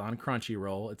is on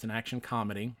Crunchyroll. It's an action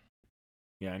comedy.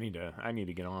 Yeah, I need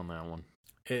to get on that one.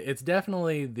 It's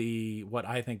definitely what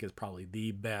I think is probably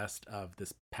the best of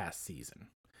this past season.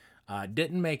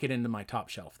 Didn't make it into my top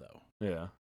shelf though. Yeah.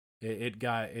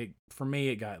 For me,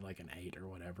 it got like an 8 or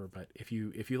whatever. But if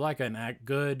you like a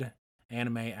good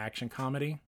anime action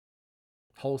comedy,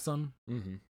 wholesome,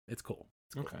 it's cool.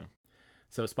 Okay.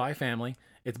 So Spy Family,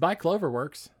 it's by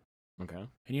Cloverworks. Okay.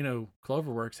 And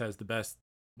Cloverworks has the best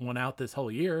one out this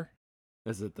whole year.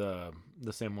 Is it the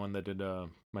same one that did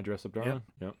My Dress Up Darling?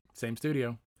 Yep. Same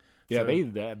studio. Yeah, so,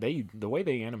 they the way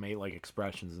they animate like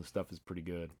expressions and stuff is pretty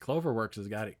good. Cloverworks has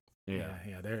got it.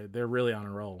 Yeah, they're really on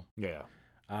a roll. Yeah.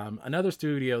 Another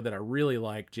studio that I really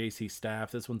like, JC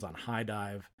Staff. This one's on High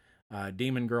Dive.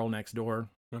 Demon Girl Next Door.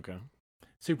 Okay.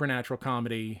 Supernatural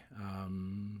comedy,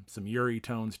 some Yuri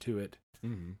tones to it,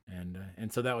 and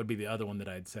so that would be the other one that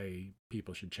I'd say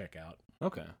people should check out.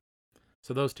 Okay.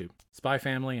 So those 2, Spy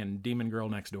Family and Demon Girl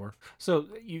Next Door. So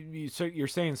you're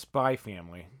saying Spy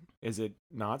Family? Is it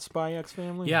not Spy X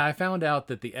Family? Yeah, I found out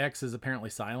that the X is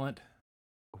apparently silent.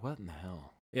 What in the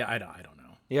hell? Yeah, I don't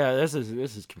know. Yeah, this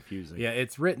is confusing. Yeah,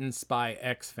 it's written Spy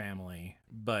X Family,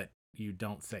 but you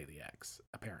don't say the X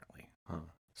apparently. Huh.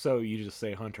 So you just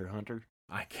say Hunter x Hunter?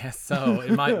 I guess so.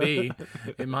 It might be.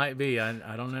 It might be.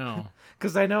 I don't know.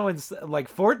 Because I know in like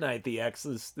Fortnite, the X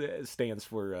stands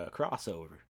for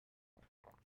crossover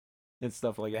and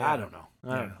stuff like that. Yeah. I don't know.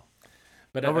 I don't know.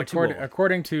 But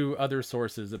according to other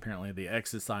sources, apparently the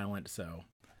X is silent. So,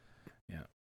 yeah.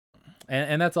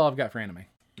 And that's all I've got for anime.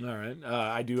 All right.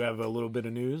 I do have a little bit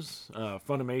of news.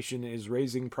 Funimation is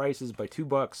raising prices by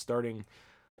 $2 starting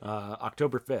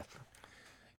October 5th.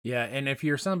 Yeah, and if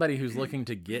you're somebody who's looking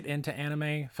to get into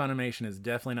anime, Funimation is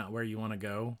definitely not where you want to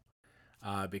go,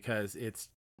 because it's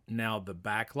now the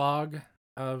backlog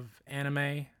of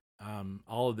anime.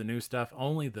 All of the new stuff,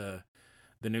 only the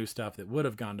new stuff that would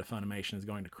have gone to Funimation is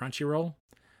going to Crunchyroll,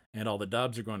 and all the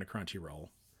dubs are going to Crunchyroll.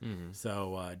 Mm-hmm.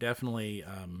 So definitely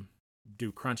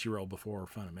do Crunchyroll before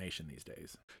Funimation these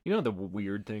days. You know the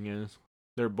weird thing is?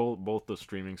 They're both the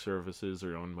streaming services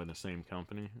are owned by the same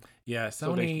company. Yeah, Sony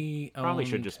so they probably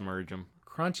should just merge them.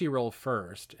 Crunchyroll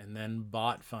first, and then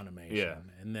bought Funimation,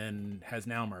 and then has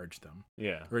now merged them.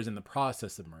 Yeah, or is in the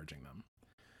process of merging them.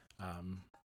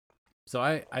 So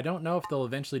I don't know if they'll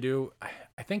eventually do.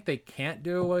 I think they can't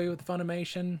do away with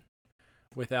Funimation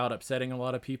without upsetting a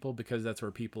lot of people, because that's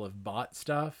where people have bought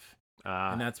stuff,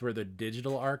 and that's where the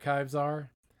digital archives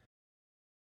are.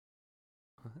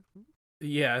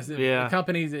 Yeah.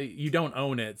 Companies, you don't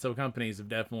own it, so companies have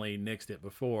definitely nixed it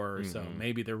before. Mm-hmm. So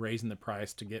maybe they're raising the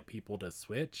price to get people to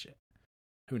switch.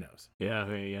 Who knows? Yeah.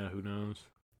 Who knows?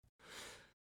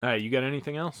 All right, you got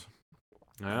anything else?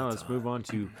 All right, let's move on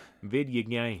to video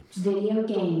games. Video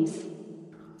games.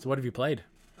 So what have you played?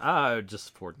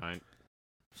 Just Fortnite.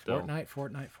 Still.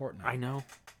 Fortnite. I know.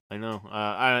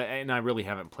 I really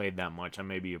haven't played that much. I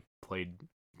maybe have played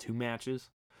 2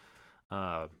 matches.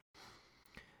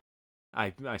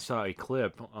 I saw a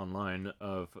clip online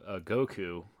of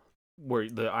Goku where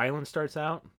the island starts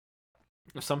out,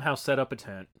 somehow set up a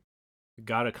tent,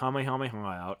 got a Kamehameha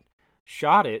out,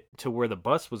 shot it to where the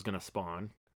bus was going to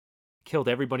spawn, killed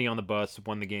everybody on the bus,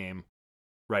 won the game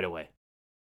right away.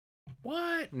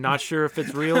 What? Not sure if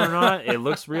it's real or not. It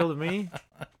looks real to me.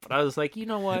 But I was like, you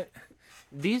know what?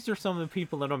 These are some of the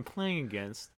people that I'm playing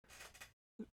against.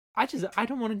 I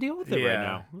don't want to deal with it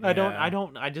right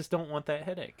now. I just don't want that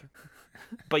headache.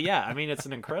 But yeah, I mean, it's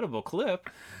an incredible clip,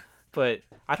 but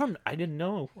I didn't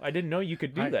know you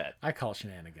could do that. I call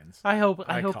shenanigans. I hope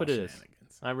it is.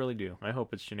 I really do. I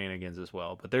hope it's shenanigans as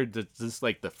well. But they're just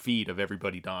like the feed of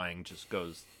everybody dying just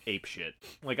goes ape shit.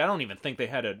 Like, I don't even think they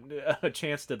had a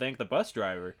chance to thank the bus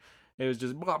driver. It was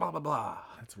just blah, blah, blah, blah.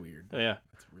 That's weird. Yeah.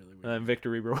 That's really weird.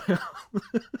 Victory Royale.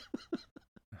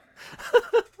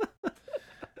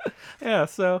 Yeah,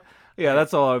 so, yeah,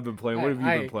 that's all I've been playing. What have you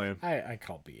been playing? I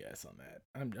call BS on that.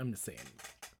 I'm just saying.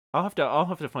 I'll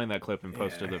have to find that clip and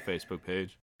post to the Facebook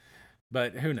page.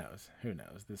 But who knows?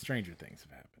 The stranger things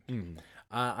have happened.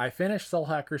 I finished Soul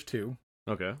Hackers 2.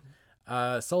 Okay.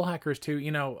 Soul Hackers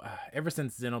 2, ever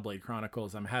since Xenoblade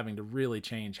Chronicles, I'm having to really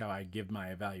change how I give my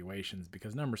evaluations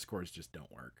because number scores just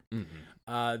don't work.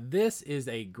 Mm-hmm. This is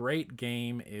a great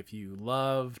game if you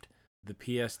loved the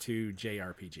PS2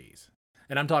 JRPGs.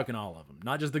 And I'm talking all of them,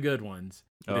 not just the good ones,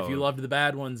 but if you loved the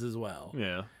bad ones as well.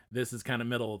 Yeah. This is kind of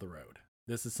middle of the road.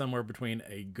 This is somewhere between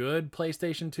a good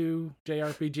PlayStation 2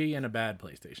 JRPG and a bad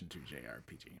PlayStation 2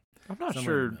 JRPG. I'm not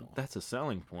sure that's a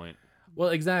selling point. Well,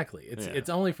 exactly. It's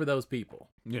only for those people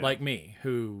like me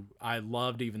who I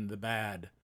loved even the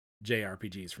bad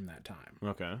JRPGs from that time.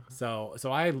 Okay. So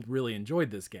I really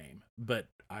enjoyed this game, but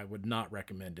I would not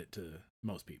recommend it to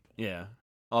most people. Yeah.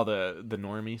 All the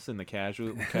normies and the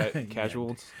casuals. Yeah,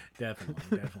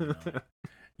 definitely not.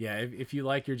 Yeah, if you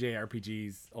like your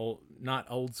JRPGs, not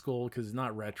old school, because it's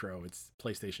not retro, it's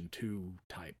PlayStation 2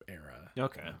 type era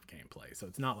of gameplay. So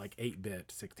it's not like 8-bit,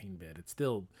 16-bit. It's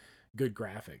still good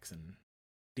graphics and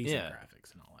decent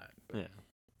graphics and all that. But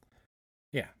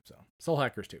yeah, so Soul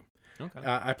Hackers 2. Okay.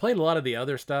 I played a lot of the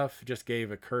other stuff, just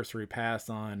gave a cursory pass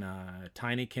on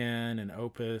Tinykin and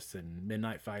Opus and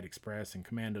Midnight Fight Express and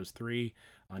Commandos 3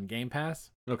 on Game Pass.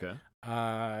 Okay.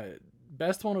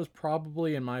 Best one was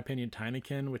probably, in my opinion,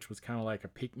 Tinykin, which was kind of like a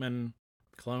Pikmin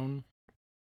clone.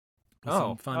 With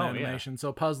some fun animation. Yeah.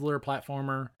 So puzzler,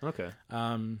 platformer. Okay.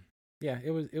 Yeah,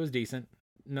 it was decent.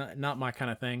 Not my kind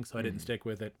of thing, so I didn't stick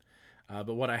with it.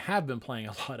 But what I have been playing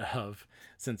a lot of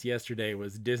since yesterday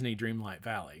was Disney Dreamlight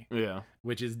Valley. Yeah.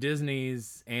 Which is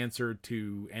Disney's answer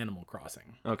to Animal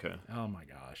Crossing. Okay. Oh my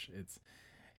gosh.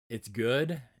 It's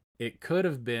good. It could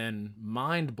have been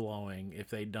mind-blowing if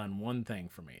they'd done one thing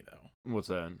for me, though. What's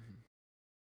that?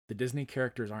 The Disney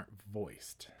characters aren't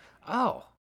voiced. Oh.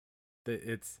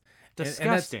 It's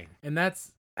disgusting. And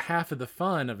that's half of the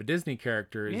fun of a Disney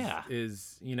character Yeah.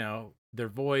 is, you know, their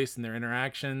voice and their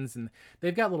interactions, and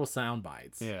they've got little sound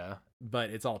bites. Yeah. But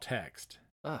it's all text.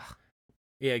 Ugh.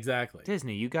 Yeah, exactly.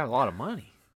 Disney, you got a lot of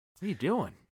money. What are you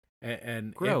doing?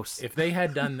 And Gross. If they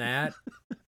had done that,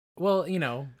 well, you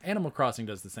know, Animal Crossing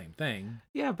does the same thing.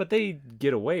 Yeah, but they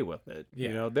get away with it. Yeah.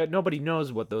 You know, that nobody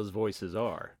knows what those voices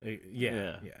are.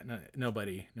 Yeah. No,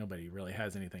 nobody really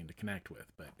has anything to connect with.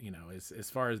 But you know, as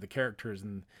far as the characters,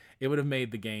 and it would have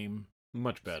made the game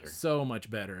Much better. so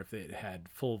much better if it had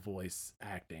full voice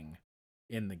acting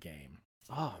in the game.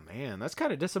 Oh man, that's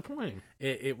kind of disappointing.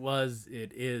 It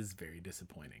is very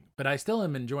disappointing. But I still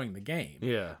am enjoying the game.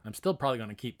 Yeah. I'm still probably going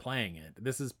to keep playing it.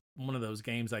 This is one of those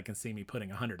games I can see me putting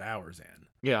 100 hours in.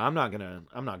 Yeah, I'm not gonna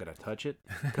touch it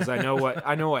because I know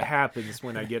what happens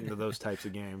when I get into those types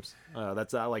of games.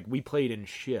 That's like we played in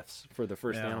shifts for the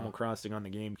first Animal Crossing on the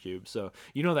GameCube. So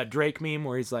you know that Drake meme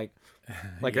where he's like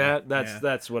that.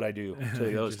 That's what I do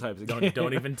to those types of games.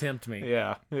 Don't even tempt me.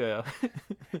 Yeah.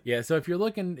 Yeah. So if you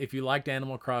liked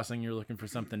Animal Crossing, you're looking for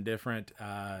something different.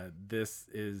 This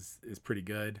is pretty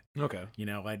good. Okay. You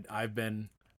know, I've been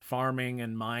farming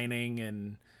and mining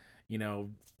and, you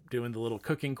know, doing the little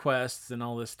cooking quests and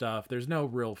all this stuff. There's no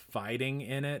real fighting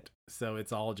in it, so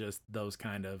it's all just those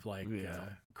kind of like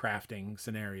crafting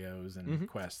scenarios and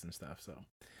quests and stuff. So,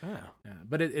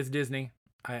 but it's Disney.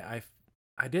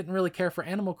 I didn't really care for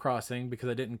Animal Crossing because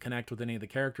I didn't connect with any of the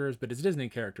characters, but it's Disney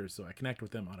characters, so I connect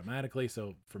with them automatically.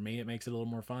 So for me, it makes it a little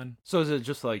more fun. So is it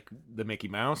just like the Mickey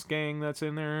Mouse gang that's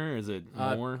in there? Is it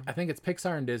more? I think it's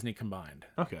Pixar and Disney combined.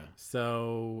 Okay.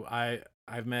 So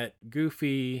I've met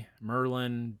Goofy,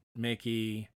 Merlin,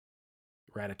 Mickey,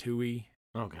 Ratatouille.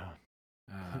 Oh God.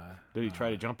 Did he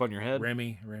try to jump on your head?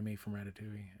 Remy from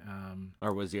Ratatouille.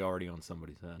 Or was he already on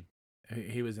somebody's head?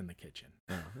 He was in the kitchen.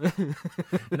 Oh.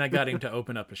 And I got him to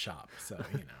open up a shop. So,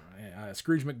 you know,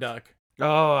 Scrooge McDuck.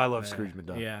 Oh, I love Scrooge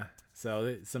McDuck. Yeah.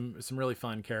 So some really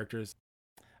fun characters.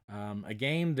 A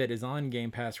game that is on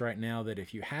Game Pass right now that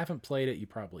if you haven't played it, you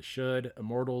probably should.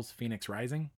 Immortals Phoenix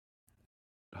Rising.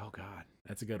 Oh God.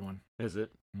 That's a good one. Is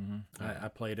it? Mm-hmm. I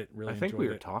played it. Really I think we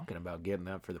were it. talking about getting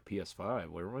that for the PS5,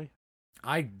 weren't we?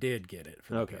 I did get it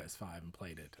for the Okay. PS5 and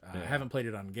played it. I haven't played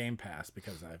it on Game Pass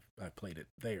because I've played it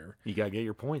there. You gotta get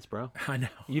your points, bro. I know.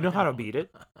 You know how to beat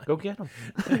it. Go get them.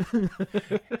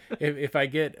 if I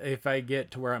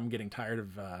get to where I'm getting tired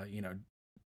of you know,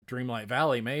 Dreamlight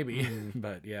Valley, maybe.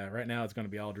 But yeah, right now it's going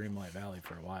to be all Dreamlight Valley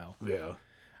for a while. Yeah.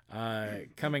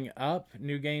 Coming up,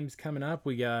 new games coming up.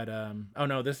 We got oh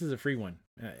no, this is a free one.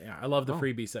 I love the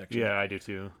freebie section. Yeah, I do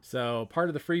too. So part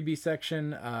of the freebie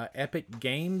section, Epic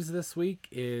Games this week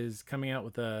is coming out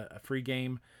with a free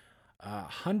game,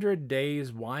 100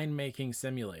 Days Winemaking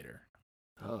Simulator.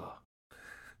 Oh.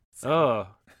 Oh.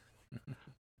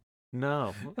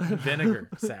 No. Vinegar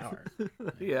sour.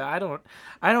 Yeah,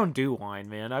 I don't do wine,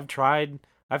 man. I've tried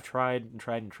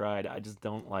and tried. I just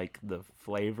don't like the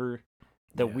flavor.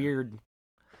 The weird.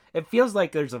 It feels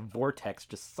like there's a vortex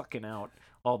just sucking out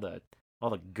all the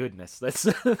goodness that's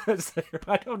there.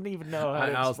 I don't even know how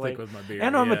to I'll explain. stick with my beer.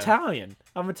 And I'm Italian.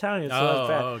 So that's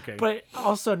bad. Okay. But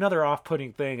also another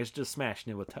off-putting thing is just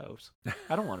smashing it with toes.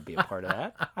 I don't want to be a part of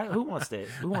that. Who wants it?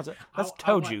 That's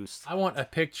toe juice. I want a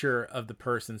picture of the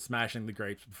person smashing the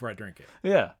grapes before I drink it.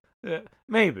 Yeah.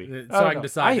 Maybe. So I can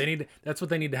decide. That's what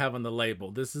they need to have on the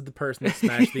label. This is the person that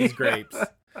smashed these grapes.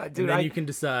 Dude, and then you can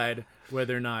decide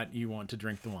whether or not you want to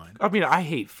drink the wine. I mean, I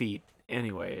hate feet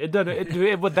anyway. It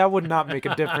doesn't. That would not make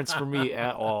a difference for me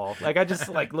at all. Like I just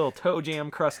like little toe jam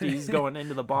crusties going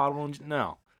into the bottle. And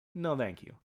no, thank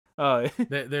you.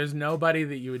 There's nobody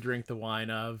that you would drink the wine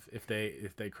of if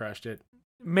they crushed it.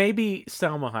 Maybe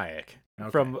Salma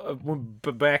Hayek from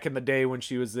back in the day when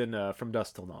she was in From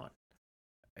Dusk Till Dawn.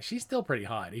 She's still pretty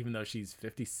hot, even though she's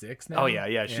 56 now. Oh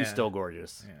yeah, she's still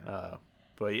gorgeous. Yeah.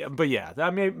 But yeah,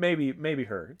 that maybe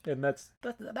her, and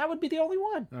that would be the only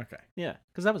one. Okay. Yeah,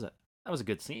 because that was a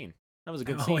good scene. That was a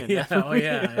good scene.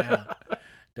 Yeah.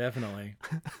 Definitely.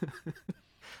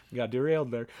 Got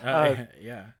derailed there.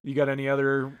 Yeah. You got any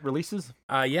other releases?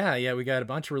 Yeah. We got a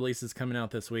bunch of releases coming out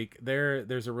this week.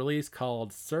 There's a release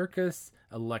called Circus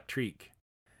Electrique,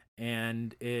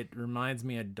 and it reminds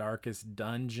me of Darkest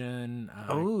Dungeon,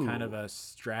 kind of a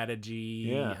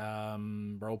strategy,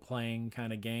 role-playing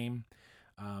kind of game.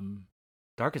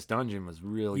 Darkest Dungeon was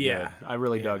really good. I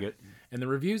really dug it. And the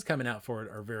reviews coming out for it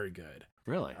are very good.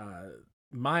 Really?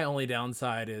 My only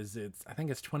downside is I think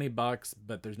it's $20,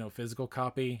 but there's no physical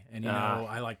copy. And you know,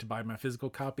 I like to buy my physical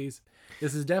copies.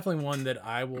 This is definitely one that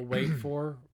I will wait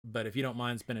for. But if you don't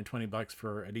mind spending $20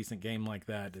 for a decent game like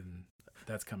that, and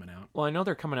that's coming out. Well, I know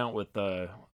they're coming out with a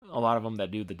lot of them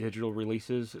that do the digital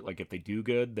releases. Like if they do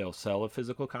good, they'll sell a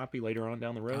physical copy later on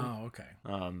down the road. Oh,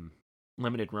 okay.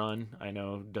 Limited Run, I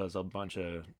know, does a bunch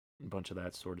of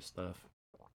that sort of stuff.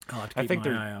 I'll have to keep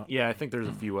my eye out. Yeah, I think there's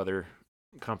a few other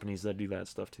companies that do that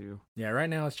stuff too. Yeah, right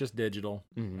now it's just digital.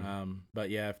 Mm-hmm. But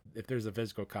yeah, if there's a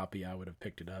physical copy, I would have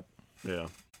picked it up. Yeah,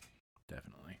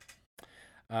 definitely.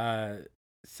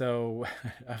 So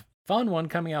a fun one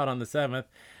coming out on the 7th,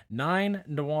 9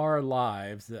 Noir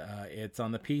Lives. It's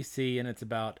on the PC and it's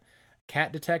about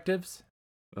cat detectives.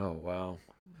 Oh wow.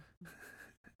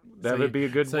 That would be a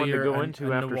good one to go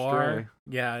into after noir, Stray.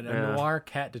 Yeah, a noir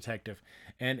cat detective,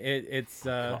 and it's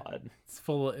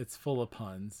full of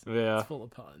puns. Yeah, it's full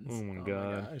of puns. Oh my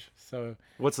gosh! So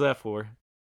what's that for?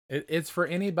 It's for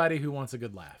anybody who wants a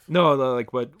good laugh. No,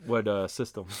 like what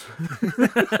systems?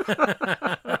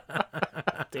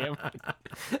 Damn.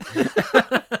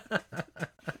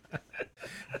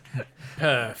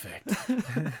 Perfect.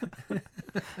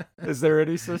 Is there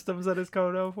any systems that it's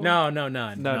coming out for? No, none.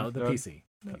 No, the PC.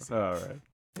 All right.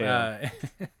 Yeah.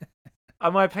 I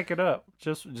might pick it up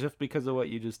just because of what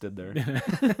you just did there.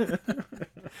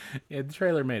 Yeah, the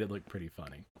trailer made it look pretty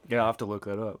funny. Yeah, I'll have to look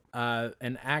that up.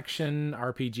 An action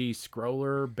RPG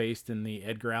scroller based in the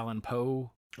Edgar Allan Poe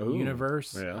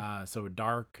universe. Yeah. So a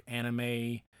dark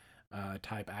anime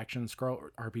type action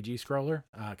RPG scroller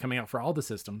coming out for all the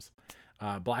systems.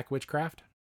 Black Witchcraft.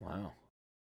 Wow.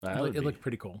 It looked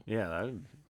pretty cool. Yeah,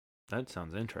 that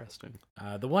sounds interesting.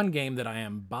 The one game that I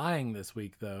am buying this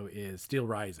week, though, is Steel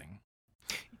Rising.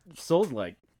 Sold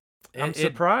like. I'm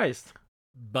surprised.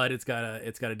 But it's got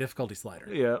a difficulty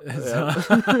slider. Yeah. So...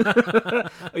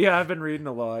 Yeah, I've been reading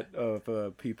a lot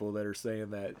of people that are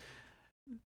saying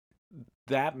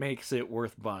that makes it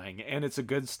worth buying, and it's a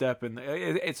good step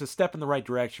it's a step in the right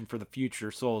direction for the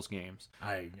future Souls games.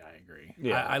 I agree.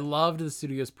 Yeah. I loved the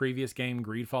studio's previous game,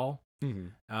 Greedfall.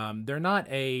 Mm-hmm. They're not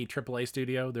a AAA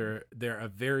studio. They're a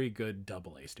very good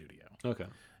AA studio. Okay.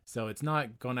 So it's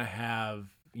not going to have,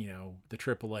 the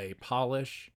AAA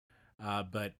polish,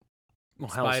 but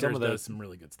Spiders does some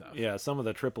really good stuff. Yeah, some of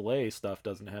the AAA stuff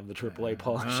doesn't have the AAA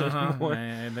polish anymore.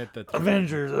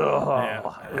 Avengers.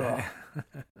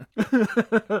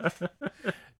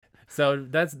 So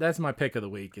that's my pick of the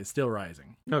week is Still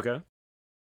Rising. Okay.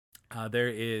 There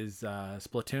is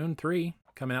Splatoon 3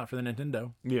 coming out for the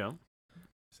Nintendo. Yeah.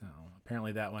 So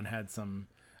apparently that one had some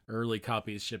early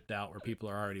copies shipped out where people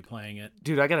are already playing it.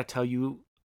 Dude, I gotta tell you,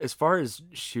 as far as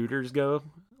shooters go,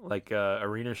 like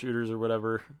arena shooters or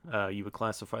whatever you would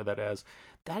classify that as,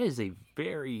 that is a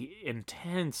very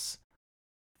intense,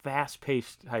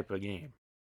 fast-paced type of game.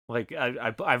 Like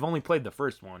I've only played the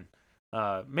first one.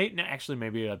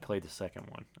 Maybe I played the second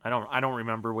one. I don't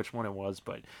remember which one it was,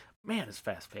 but man, it's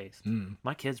fast-paced.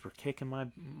 My kids were kicking my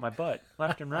butt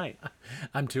left and right.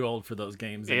 I'm too old for those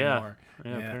games anymore.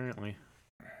 Yeah.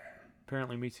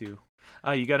 Apparently me too.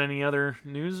 You got any other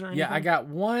news or anything? Yeah, I got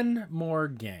one more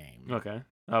game. Okay.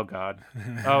 Oh, God.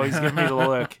 Oh, he's giving me the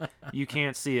look. You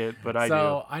can't see it, but I do.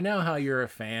 So, I know how you're a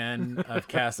fan of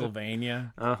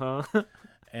Castlevania. Uh-huh.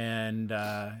 And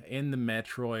in the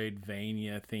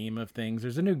Metroidvania theme of things,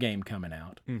 there's a new game coming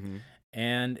out. Mm-hmm.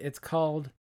 And it's called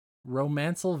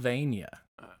Romancelvania.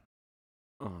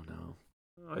 Oh, no.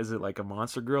 Is it like a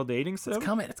Monster Girl dating sim?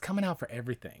 It's coming out for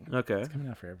everything. Okay. It's coming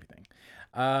out for everything.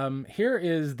 Here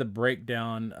is the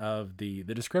breakdown of the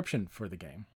description for the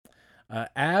game.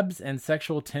 Abs and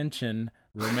sexual tension,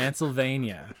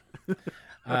 Romancelvania.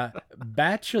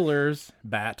 Bachelor's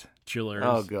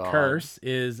Curse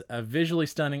is a visually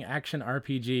stunning action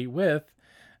RPG with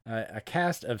a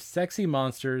cast of sexy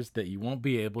monsters that you won't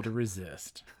be able to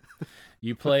resist.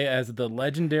 You play as the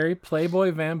legendary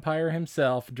Playboy vampire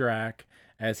himself, Drac,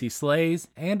 as he slays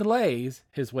and lays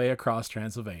his way across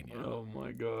Transylvania. Oh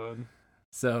my God.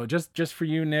 So just for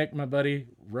you, Nick, my buddy,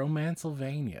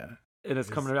 Romancelvania. And it's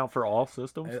coming out for all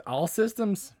systems? All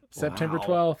systems, September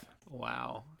 12th.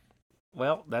 Wow.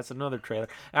 Well, that's another trailer.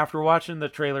 After watching the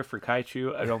trailer for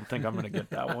Kaichu, I don't think I'm going to get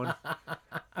that one.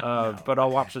 No. But I'll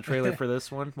watch the trailer for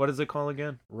this one. What is it called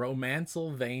again?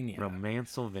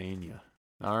 Romancelvania.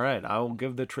 All right, I will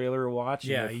give the trailer a watch.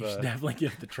 Yeah, you should definitely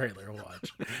give the trailer a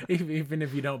watch. Even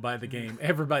if you don't buy the game,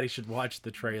 everybody should watch the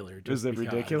trailer. Is it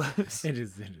ridiculous? It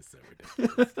is so ridiculous.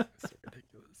 It's so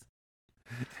ridiculous.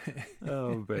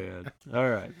 Oh, man. All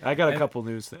right, I got a couple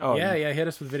news. Yeah, hit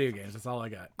us with video games. That's all I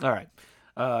got. All right.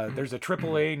 There's a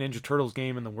AAA Ninja Turtles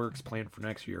game in the works planned for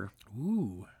next year.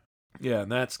 Ooh. Yeah,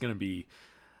 and that's going to be...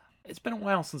 It's been a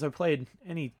while since I played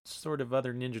any sort of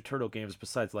other Ninja Turtle games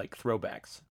besides like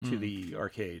throwbacks to the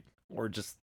arcade or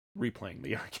just replaying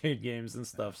the arcade games and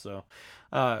stuff. So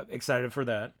excited for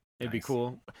that. It'd be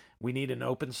cool. We need an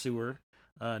open sewer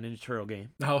Ninja Turtle game.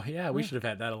 Oh, yeah. We should have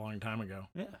had that a long time ago.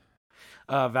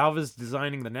 Yeah. Valve is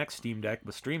designing the next Steam Deck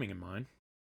with streaming in mind.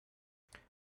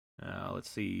 Let's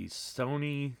see.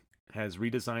 Sony has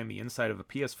redesigned the inside of a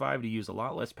PS5 to use a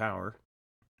lot less power.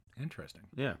 Interesting.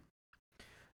 Yeah.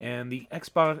 And the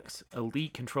Xbox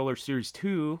Elite Controller Series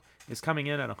 2 is coming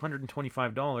in at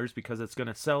 $125 because it's going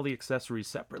to sell the accessories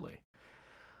separately.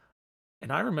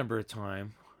 And I remember a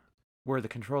time where the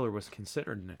controller was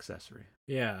considered an accessory.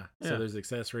 Yeah. So there's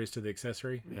accessories to the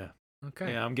accessory? Yeah.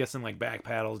 Okay. Yeah, I'm guessing like back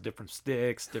paddles, different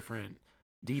sticks, different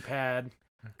D-pad.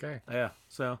 Okay. Yeah.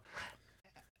 So,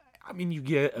 I mean, you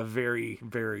get a very,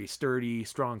 very sturdy,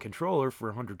 strong controller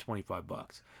for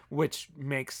 $125, which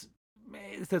makes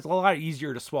it's a lot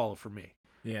easier to swallow for me.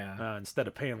 Yeah. Instead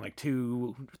of paying like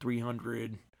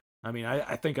 $200-$300. I mean,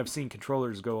 I think I've seen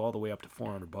controllers go all the way up to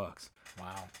 $400.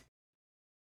 Wow.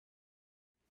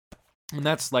 And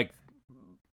that's like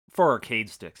for arcade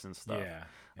sticks and stuff.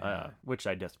 Yeah. Which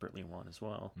I desperately want as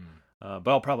well. But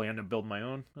I'll probably end up building my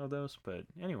own of those. But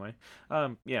anyway,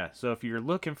 yeah. So if you're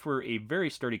looking for a very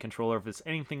sturdy controller, if it's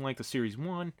anything like the Series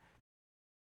 1,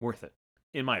 worth it,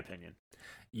 in my opinion.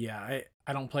 Yeah,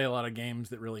 I don't play a lot of games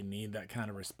that really need that kind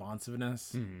of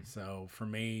responsiveness. So for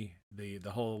me, the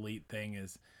whole Elite thing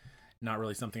is not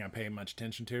really something I pay much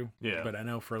attention to. Yeah. But I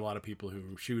know for a lot of people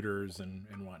who shooters and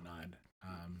whatnot,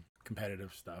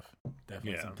 competitive stuff,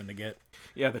 definitely something to get.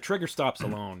 Yeah, the trigger stops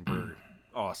alone were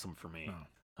awesome for me.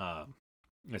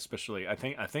 Especially, I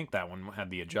think that one had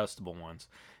the adjustable ones,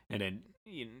 and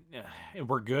it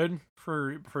worked good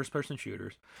for first-person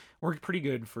shooters. Worked pretty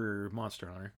good for Monster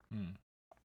Hunter.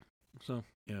 So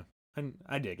yeah,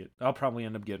 I dig it. I'll probably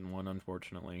end up getting one,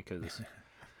 unfortunately, because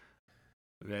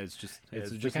it's just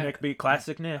Nick beat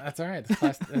classic Nick. That's all right.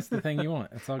 That's the thing you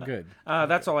want. It's all good.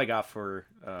 That's all I got for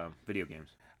video games.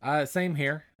 Same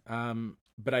here.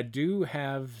 But I do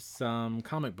have some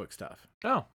comic book stuff.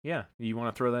 Oh, yeah. You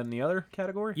want to throw that in the other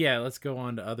category? Yeah, let's go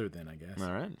on to other then, I guess.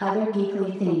 All right. Other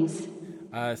geekly things.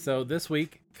 So this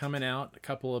week, coming out, a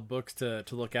couple of books to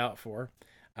look out for.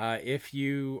 If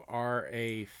you are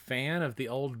a fan of the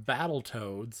old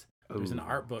Battletoads, there's an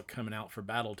art book coming out for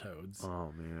Battletoads.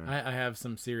 Oh, man. I have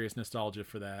some serious nostalgia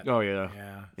for that. Oh, yeah.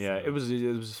 Yeah. So. It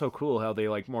was so cool how they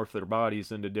like morph their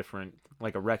bodies into different,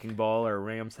 like a wrecking ball or a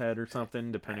ram's head or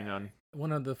something, depending on...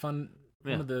 One of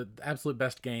the absolute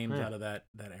best games out of that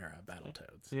era,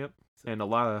 Battletoads. Yep. So. And a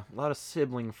lot of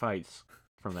sibling fights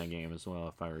from that game as well,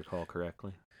 if I recall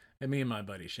correctly. And me and my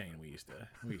buddy Shane, we used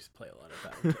to play a lot of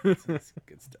Battletoads. That's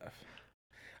good stuff.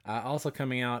 Also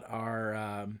coming out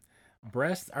are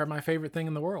breasts are my favorite thing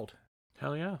in the world.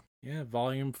 Hell yeah. Yeah,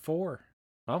 volume 4.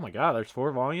 Oh my God, there's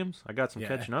 4 volumes? I got some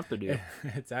catching up to do.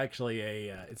 It's actually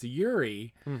it's a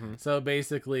Yuri. Mm-hmm. So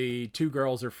basically 2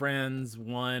 girls are friends,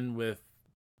 one with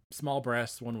small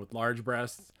breasts, one with large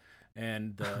breasts,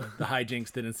 and the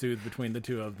hijinks that ensued between the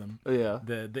 2 of them. Yeah.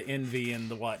 The envy and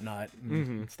the whatnot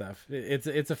and stuff.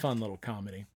 It's a fun little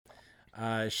comedy.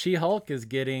 She-Hulk is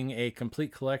getting a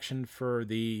complete collection for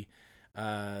the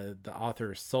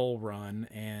author's Soul Run,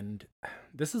 and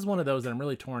this is one of those that I'm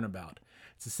really torn about.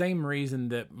 It's the same reason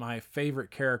that my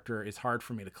favorite character is hard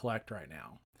for me to collect right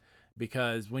now.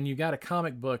 Because when you got a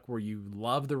comic book where you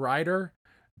love the writer,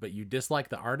 but you dislike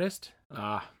the artist,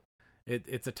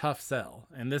 it's a tough sell.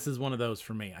 And this is one of those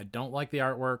for me. I don't like the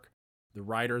artwork. The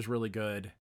writer's really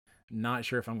good. Not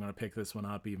sure if I'm going to pick this one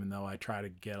up, even though I try to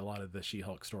get a lot of the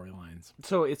She-Hulk storylines.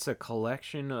 So it's a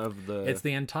collection of the... It's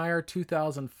the entire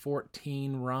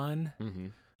 2014 run.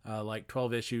 Like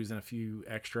 12 issues and a few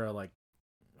extra, like,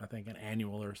 I think an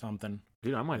annual or something.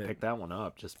 Dude, I might pick that one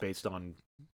up just based on...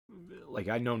 Like,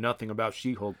 I know nothing about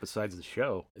She-Hulk besides the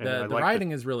show. The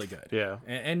writing is really good. Yeah.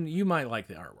 And you might like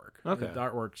the artwork. Okay. The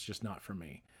artwork's just not for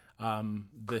me.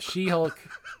 The She-Hulk...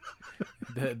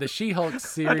 the She-Hulk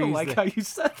series... I don't like how you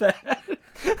said that.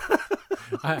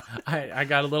 I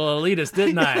got a little elitist,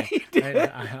 didn't I? You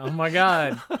did. Oh, my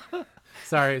God.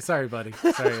 Sorry, buddy.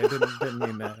 Sorry, I didn't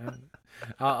mean that.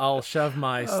 I'll shove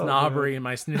my snobbery and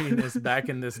my snootiness back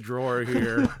in this drawer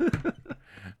here.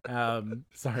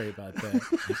 Sorry about that.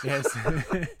 Yes.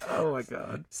 Oh my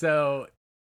God. So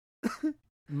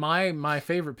my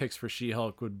favorite picks for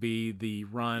She-Hulk would be the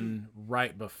run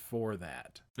right before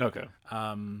that. Okay.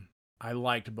 I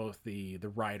liked both the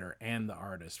writer and the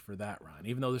artist for that run,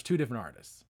 even though there's 2 different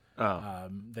artists.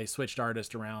 They switched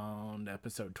artists around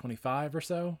episode 25 or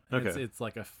so. Okay. It's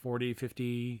like a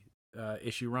 40-50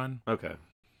 issue run. Okay.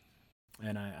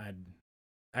 And I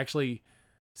actually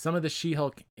some of the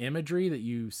She-Hulk imagery that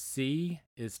you see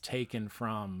is taken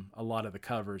from a lot of the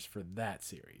covers for that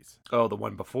series. Oh, the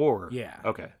one before. Yeah.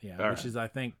 Okay. Yeah, All which right. is I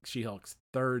think She-Hulk's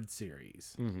third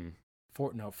series. Mm-hmm.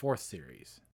 Fourth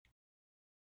series.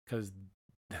 Because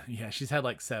she's had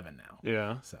like 7 now.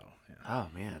 Yeah. So. Yeah. Oh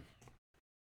man.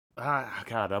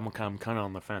 God, I'm kind of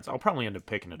on the fence. I'll probably end up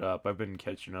picking it up. I've been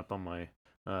catching up on my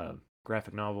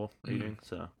graphic novel reading,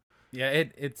 so. Yeah,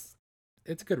 it's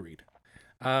a good read.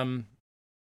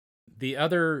 The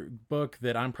other book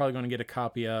that I'm probably going to get a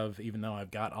copy of, even though I've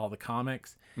got all the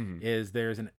comics, is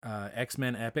there's an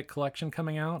X-Men Epic collection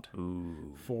coming out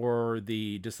for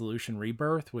the Dissolution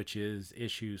Rebirth, which is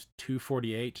issues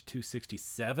 248 to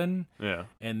 267. Yeah.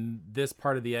 And this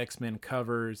part of the X-Men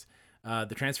covers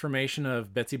the transformation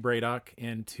of Betsy Braddock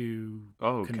into...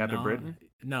 Oh, Captain Britain?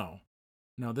 No,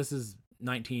 this is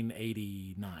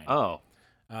 1989. Oh.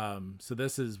 So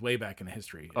this is way back in the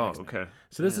history. Oh, okay.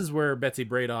 So this is where Betsy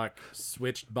Braddock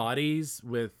switched bodies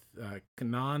with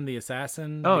Kanan the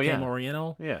assassin became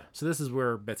Oriental. Yeah. So this is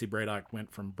where Betsy Braddock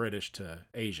went from British to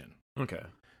Asian. Okay.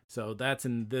 So that's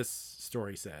in this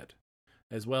story set,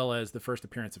 as well as the first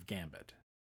appearance of Gambit.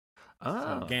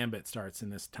 Oh. So Gambit starts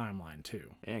in this timeline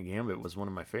too. Yeah, Gambit was one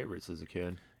of my favorites as a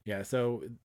kid. Yeah, so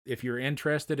if you're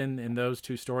interested in those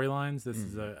two storylines, this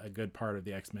is a good part of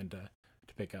the X-Men to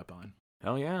pick up on.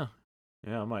 Hell yeah.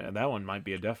 Yeah, that one might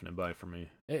be a definite buy for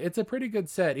me. It's a pretty good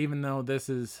set, even though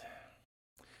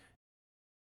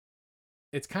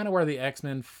it's kind of where the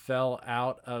X-Men fell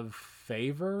out of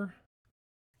favor.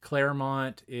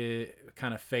 Claremont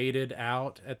kind of faded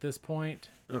out at this point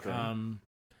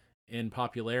in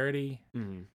popularity.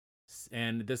 Mm-hmm.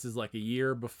 And this is like a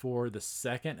year before the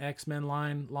second X-Men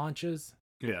line launches.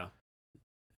 Yeah.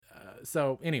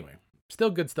 So anyway,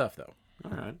 still good stuff though.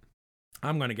 All right.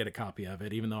 I'm going to get a copy of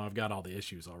it, even though I've got all the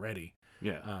issues already.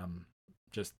 Yeah.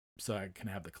 Just so I can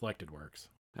have the collected works.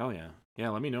 Oh, yeah. Yeah,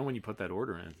 let me know when you put that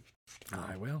order in.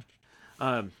 I will.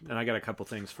 And I got a couple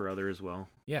things for other as well.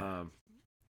 Yeah.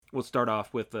 We'll start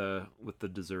off with the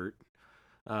dessert.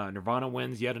 Nirvana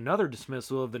wins yet another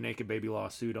dismissal of the Naked Baby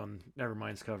lawsuit on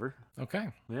Nevermind's cover. Okay.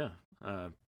 Yeah.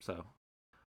 So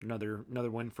another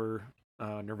win for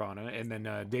Nirvana. And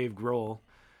then Dave Grohl.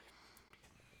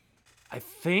 I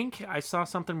think I saw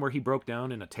something where he broke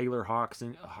down in a Taylor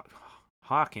Hawkins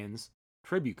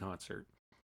tribute concert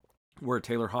where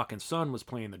Taylor Hawkins' son was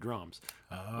playing the drums.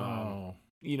 Oh.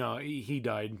 He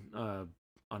died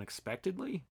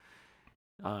unexpectedly.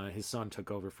 His son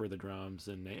took over for the drums,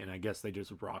 and I guess they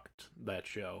just rocked that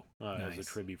show as a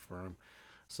tribute for him.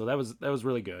 So that was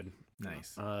really good.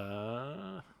 Nice.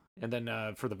 And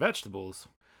then for the vegetables,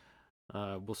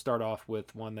 we'll start off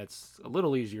with one that's a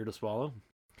little easier to swallow.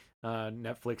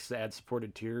 Netflix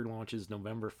ad-supported tier launches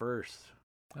November 1st.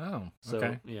 Oh, so,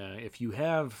 okay. Yeah, if you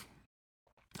have...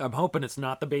 I'm hoping it's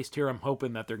not the base tier. I'm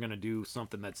hoping that they're going to do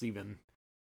something that's even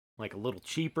like a little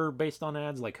cheaper based on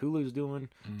ads like Hulu's doing,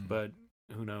 but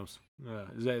who knows?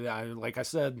 Like I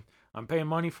said, I'm paying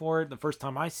money for it. The first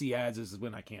time I see ads is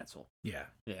when I cancel. Yeah.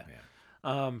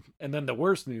 And then the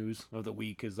worst news of the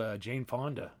week is Jane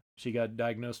Fonda. She got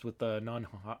diagnosed with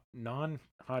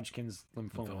non-Hodgkin's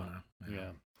lymphoma.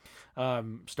 Yeah.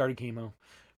 Started chemo,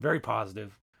 very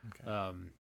positive. Okay.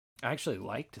 I actually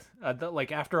liked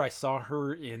after I saw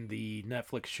her in the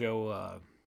Netflix show.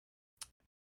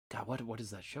 God, what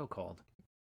is that show called?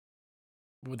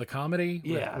 With the comedy,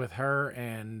 with her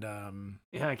and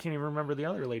yeah, I can't even remember the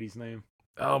other lady's name.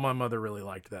 Oh, my mother really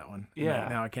liked that one. Yeah,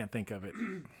 now I can't think of it.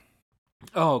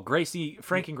 Oh,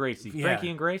 Frank and Gracie, Frankie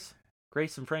and Grace.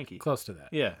 Grace and Frankie. Close to that.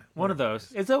 Yeah, one of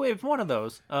those. It's one of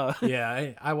those.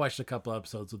 Yeah, I watched a couple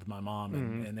episodes with my mom,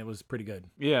 and it was pretty good.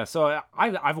 Yeah, so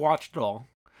I've watched it all.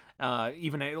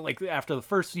 Even like after the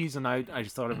first season, I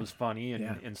just thought it was funny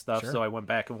and stuff. Sure. So I went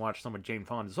back and watched some of Jane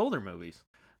Fonda's older movies.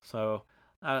 So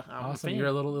I'm awesome. a fan. You're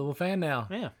a little fan now.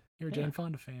 Yeah, you're a Jane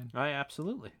Fonda fan. I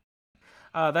absolutely.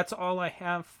 That's all I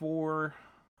have for.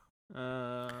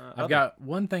 I've got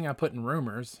one thing I put in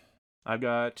rumors. I've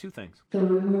got two things. The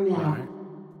rumor mill. Right.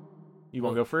 You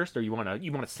want to go first, or you want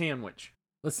a sandwich?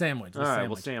 Let's sandwich. All right,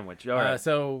 we'll sandwich. All right.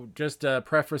 So just a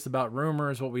preface about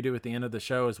rumors. What we do at the end of the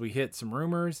show is we hit some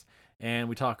rumors, and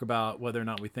we talk about whether or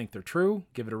not we think they're true,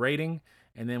 give it a rating,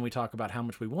 and then we talk about how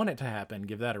much we want it to happen,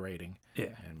 give that a rating,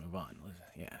 and move on.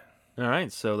 Yeah. All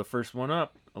right, so the first one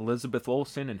up, Elizabeth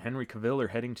Olsen and Henry Cavill are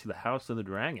heading to the House of the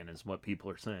Dragon, is what people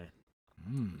are saying.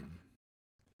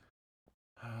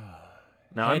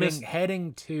 Now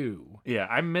heading to. Yeah,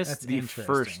 I missed the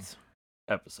first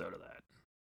episode of that.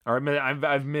 Or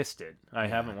I've missed it. I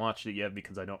haven't watched it yet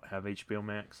because I don't have HBO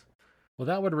Max. Well,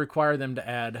 that would require them to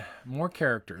add more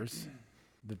characters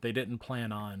that they didn't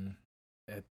plan on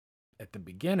at at the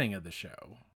beginning of the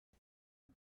show,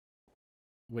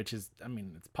 which is, I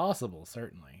mean, it's possible,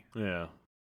 certainly. Yeah.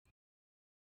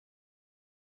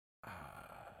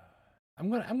 I'm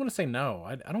gonna say no.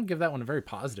 I don't give that one a very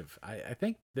positive. I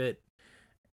think that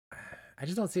I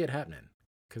just don't see it happening,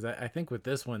 because I think with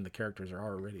this one the characters are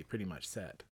already pretty much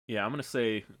set. Yeah, I'm gonna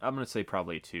say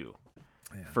probably 2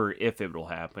 Yeah. for if it will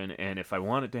happen, and if I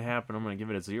want it to happen, I'm gonna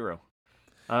give it a 0.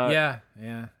 Yeah.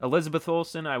 Elizabeth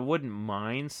Olsen, I wouldn't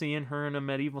mind seeing her in a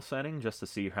medieval setting just to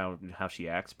see how she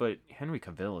acts, but Henry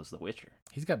Cavill is the Witcher.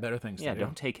 He's got better things to do. Yeah,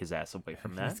 don't take his ass away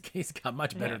from that. He's got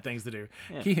much better things to do.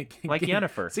 Yeah. Like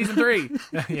Yennefer. Season 3.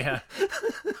 Yeah.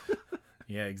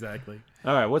 Yeah, exactly.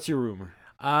 All right, what's your rumor?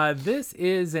 This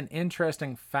is an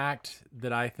interesting fact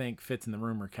that I think fits in the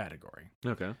rumor category.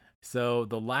 Okay. So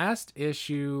the last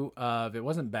issue of, it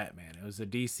wasn't Batman, it was a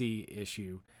DC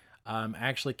issue,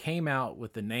 actually came out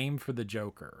with the name for the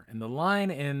Joker. And the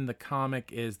line in the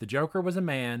comic is, the Joker was a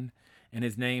man and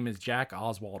his name is Jack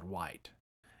Oswald White.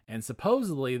 And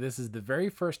supposedly this is the very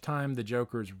first time the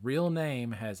Joker's real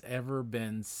name has ever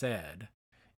been said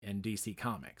in DC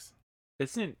Comics.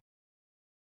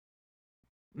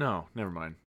 No, never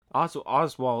mind.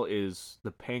 Oswald is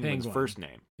the Penguin's first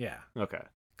name. Yeah. Okay.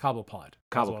 Cobblepot.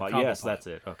 Yes, that's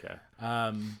it. Okay.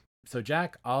 So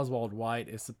Jack Oswald White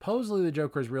is supposedly the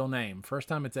Joker's real name. First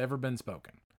time it's ever been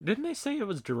spoken. Didn't they say it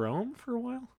was Jerome for a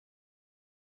while?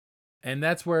 And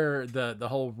that's where the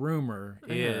whole rumor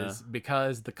is,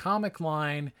 because the comic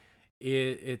line,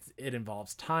 it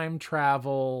involves time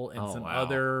travel and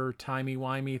other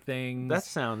timey-wimey things. That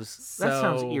sounds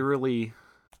eerily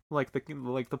like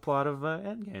the plot of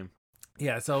Endgame.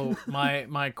 Yeah, so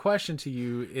my question to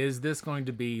you, is this going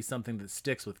to be something that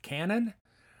sticks with canon,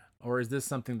 or is this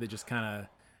something that just kind of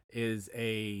is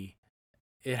it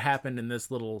happened in this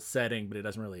little setting but it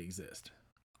doesn't really exist?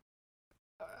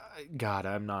 God,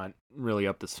 I'm not really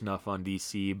up to snuff on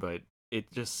DC, but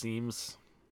it just seems,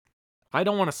 I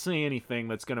don't want to say anything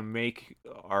that's going to make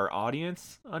our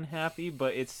audience unhappy,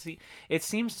 but it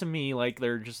seems to me like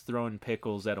they're just throwing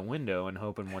pickles at a window and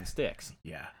hoping one sticks.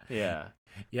 Yeah.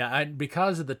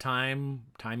 Because of the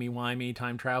timey-wimey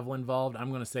time travel involved, I'm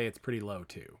going to say it's pretty low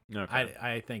too. Okay.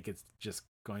 I think it's just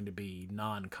going to be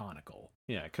non-canonical.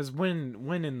 Yeah, because when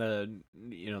in the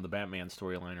the Batman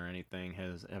storyline or anything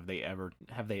have they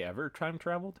ever time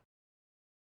traveled?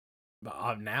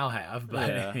 Now have,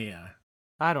 but yeah.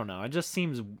 I don't know. It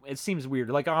seems weird.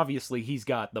 Like, obviously he's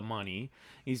got the money,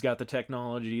 he's got the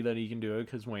technology that he can do it,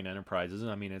 because Wayne Enterprises.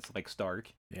 I mean, it's like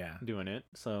Stark, doing it.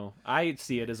 So I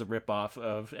see it as a ripoff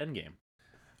of Endgame.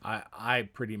 I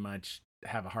pretty much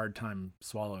have a hard time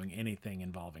swallowing anything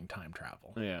involving time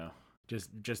travel. Yeah,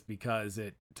 just because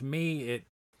to me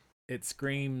it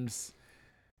screams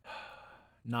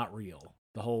not real.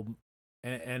 The whole.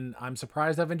 And I'm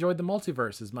surprised I've enjoyed the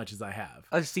multiverse as much as I have.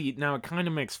 I see. Now it kind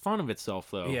of makes fun of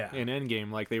itself, though. Yeah. In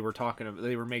Endgame, like they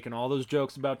were making all those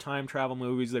jokes about time travel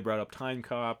movies. They brought up Time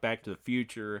Cop, Back to the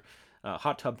Future,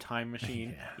 Hot Tub Time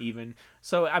Machine, even.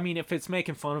 So I mean, if it's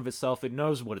making fun of itself, it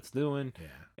knows what it's doing,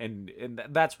 and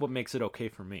that's what makes it okay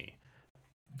for me.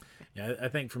 Yeah, I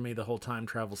think for me, the whole time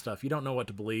travel stuff, you don't know what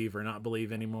to believe or not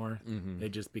believe anymore. Mm-hmm. It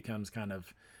just becomes kind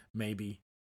of maybe.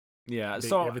 Yeah,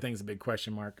 so everything's a big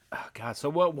question mark. Oh God! So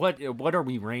what are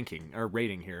we ranking or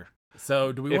rating here?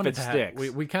 So do we want it to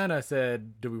happen? We kind of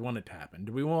said, do we want it to happen?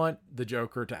 Do we want the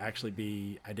Joker to actually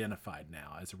be identified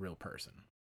now as a real person?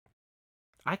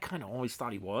 I kind of always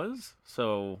thought he was,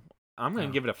 so I'm going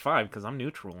to give it a 5 because I'm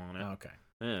neutral on it. Okay.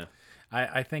 Yeah.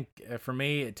 I think for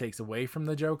me, it takes away from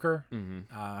the Joker.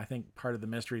 Mm-hmm. I think part of the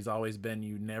mystery has always been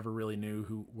you never really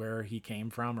knew where he came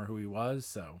from or who he was,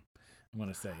 so I'm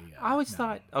going to say I always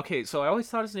thought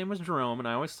his name was Jerome, and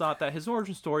I always thought that his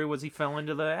origin story was he fell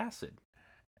into the acid.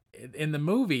 In the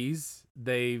movies,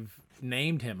 they've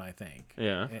named him, I think.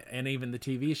 Yeah. And even the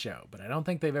TV show, but I don't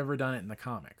think they've ever done it in the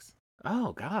comics.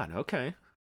 Oh God, okay.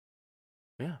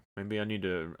 Yeah, maybe I need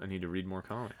to read more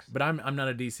comics. But I'm not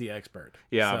a DC expert.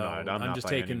 Yeah, so I'm not just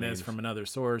taking this from another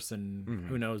source, and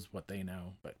who knows what they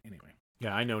know. But anyway.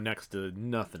 Yeah, I know next to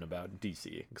nothing about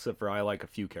DC, except for I like a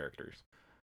few characters.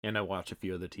 And I watch a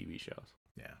few of the TV shows.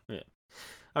 Yeah.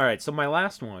 All right, so my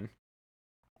last one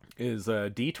is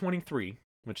D23,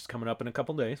 which is coming up in a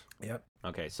couple days. Yep.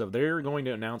 Okay, so they're going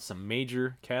to announce some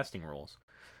major casting roles.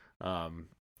 John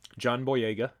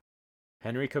Boyega,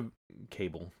 Henry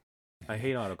Cable. I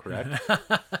hate autocorrect.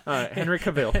 Henry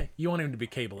Cavill. You want him to be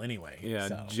Cable anyway. Yeah,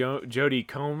 so. Jodie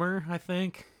Comer, I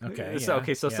think. Okay.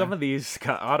 So some of these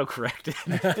got autocorrected.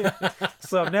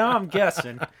 So now I'm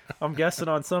guessing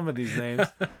on some of these names.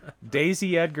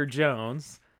 Daisy Edgar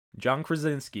Jones, John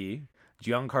Krasinski,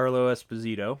 Giancarlo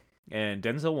Esposito, and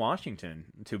Denzel Washington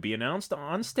to be announced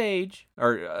on stage,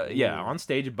 on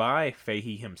stage by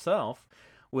Fahey himself,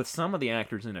 with some of the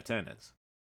actors in attendance.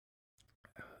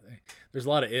 There's a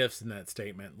lot of ifs in that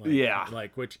statement.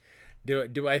 Which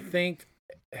do I think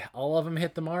all of them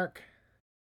hit the mark?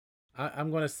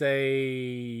 I'm going to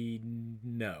say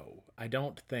no. I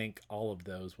don't think all of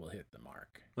those will hit the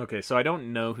mark. Okay, so I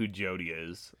don't know who Jodie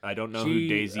is. I don't know who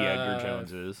Daisy Edgar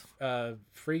Jones is.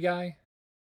 Free Guy?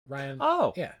 Ryan?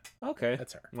 Oh. Yeah. Okay.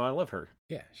 That's her. Well, I love her.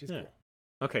 Yeah, she's cool.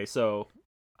 Okay, so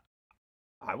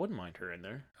I wouldn't mind her in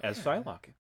there as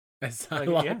Psylocke. As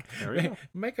Psylocke. Yeah, there we go.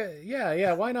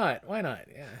 Why not?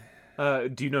 Yeah.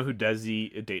 Do you know who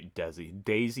Daisy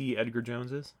Edgar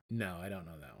Jones is? No, I don't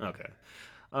know that one. Okay.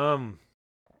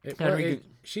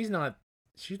 She's not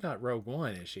Rogue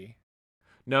One, is she?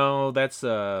 No, that's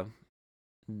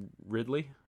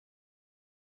Ridley.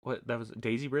 What, that was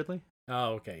Daisy Ridley?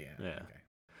 Oh, okay, yeah.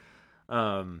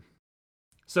 Okay.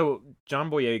 So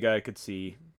John Boyega I could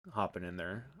see hopping in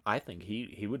there. I think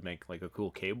he would make like a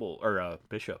cool Cable or a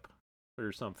Bishop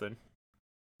or something.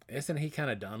 Isn't he kind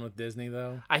of done with Disney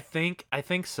though? I think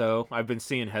so. I've been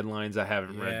seeing headlines. I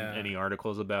haven't read any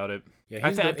articles about it. Yeah,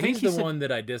 he's the one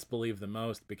that I disbelieve the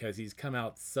most because he's come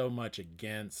out so much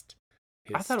against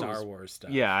his Star Wars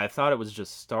stuff. Yeah, I thought it was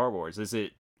just Star Wars. Is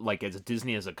it like as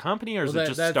Disney as a company, or is it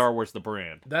just Star Wars the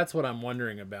brand? That's what I'm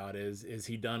wondering about. Is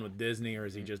he done with Disney, or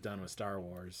is he just done with Star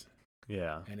Wars?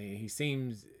 Yeah, and he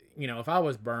seems, if I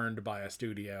was burned by a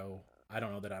studio, I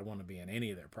don't know that I'd want to be in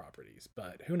any of their properties,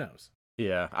 but who knows?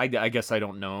 Yeah, I guess I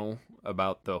don't know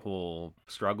about the whole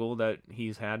struggle that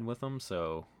he's had with them,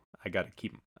 so I gotta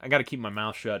keep my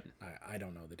mouth shut. I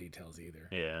don't know the details either.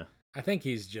 Yeah, I think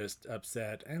he's just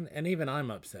upset, and even I'm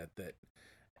upset that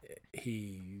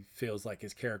he feels like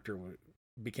his character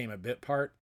became a bit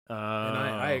part. And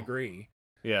I agree.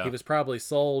 Yeah, he was probably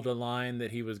sold a line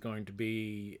that he was going to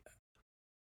be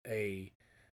a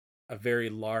very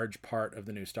large part of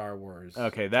the new Star Wars.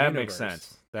 Okay, that universe. Makes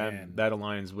sense. That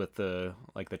aligns with the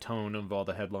tone of all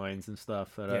the headlines and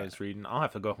stuff that I was reading. I'll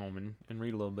have to go home and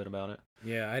read a little bit about it.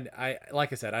 Yeah, I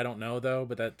like I said, I don't know though,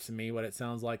 but that's to me what it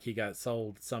sounds like. He got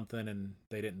sold something and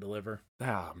they didn't deliver.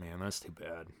 Oh man, that's too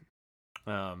bad.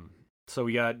 So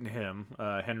we got him,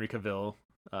 Henry Cavill.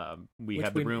 We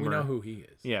had the rumor. We know who he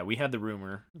is. Yeah, we had the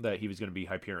rumor that he was going to be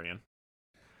Hyperion.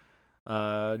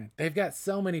 They've got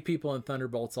so many people in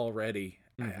Thunderbolts already.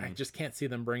 Mm-hmm. I just can't see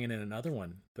them bringing in another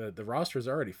one. The roster's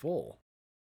already full.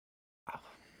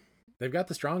 They've got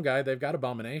the strong guy. They've got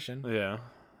Abomination. Yeah.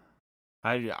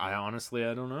 I honestly,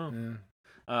 I don't know.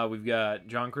 Yeah. We've got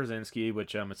John Krasinski,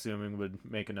 which I'm assuming would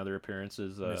make another appearance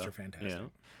as Mr. Fantastic.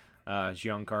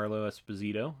 Giancarlo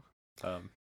Esposito.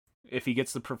 If he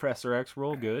gets the Professor X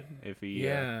role, good. If he,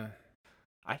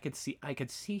 I could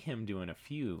see him doing a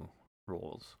few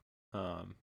roles. I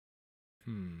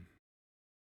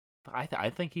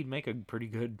think he'd make a pretty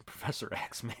good Professor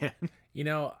X, man.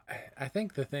 I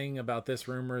think the thing about this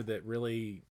rumor that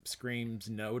really screams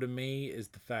no to me is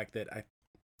the fact that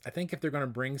I think if they're going to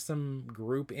bring some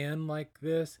group in like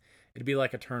this, it'd be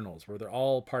like Eternals, where they're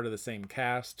all part of the same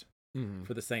cast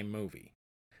for the same movie.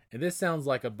 And this sounds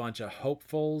like a bunch of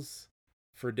hopefuls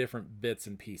for different bits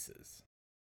and pieces.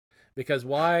 Because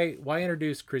why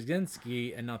introduce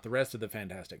Krasinski and not the rest of the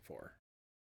Fantastic Four?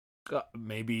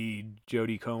 Maybe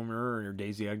Jodie Comer or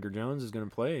Daisy Edgar Jones is going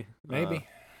to play. Maybe.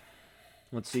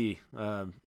 Let's see.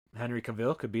 Henry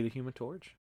Cavill could be the Human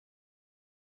Torch.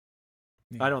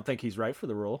 Yeah. I don't think he's right for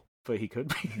the role, but he could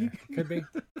be. Yeah, could be.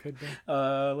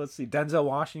 Let's see. Denzel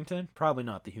Washington, probably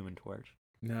not the Human Torch.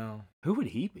 No. Who would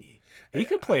he be? He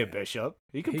could play a bishop.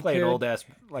 He could play an old ass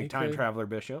time traveler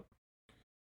bishop.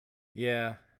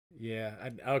 Yeah.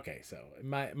 Okay, so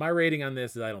my rating on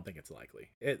this is I don't think it's likely.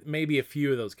 It may be a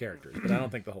few of those characters, but I don't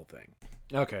think the whole thing.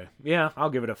 Okay. Yeah, I'll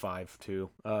give it a 5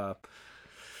 too. Now,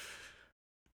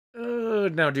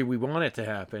 do we want it to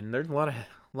happen? There's a lot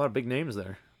of big names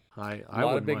there. A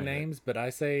lot of big names, but I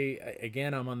say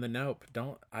again, I'm on the nope.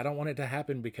 I don't want it to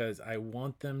happen because I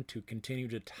want them to continue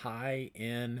to tie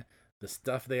in the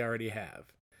stuff they already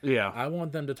have. Yeah. I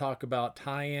want them to talk about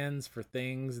tie-ins for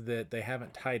things that they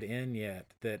haven't tied in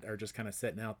yet that are just kind of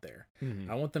sitting out there.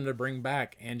 Mm-hmm. I want them to bring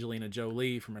back Angelina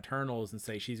Jolie from Eternals and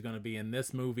say she's going to be in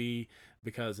this movie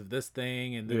because of this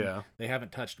thing. And they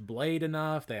haven't touched Blade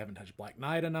enough. They haven't touched Black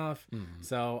Knight enough. Mm-hmm.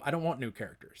 So I don't want new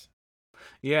characters.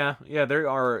 Yeah, they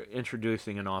are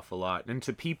introducing an awful lot. And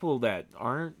to people that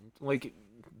aren't,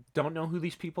 don't know who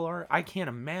these people are, I can't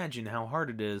imagine how hard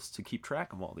it is to keep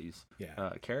track of all these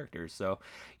characters. So,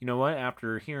 you know what?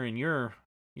 After hearing your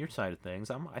side of things,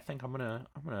 I think I'm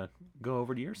gonna go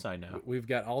over to your side now. We've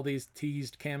got all these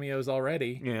teased cameos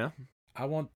already. Yeah, I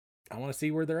want I want to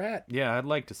see where they're at. Yeah, I'd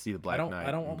like to see the Black Knight.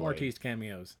 I don't want more teased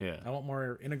cameos. Yeah. I want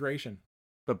more integration.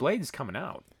 But Blade's coming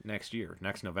out next year,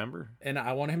 next November. And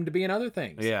I want him to be in other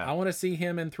things. Yeah. I want to see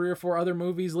him in 3 or 4 other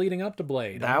movies leading up to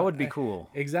Blade. That would be cool.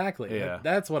 Exactly. Yeah.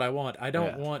 That's what I want. I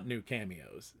don't want new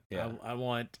cameos. Yeah. I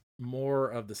want more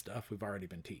of the stuff we've already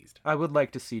been teased. I would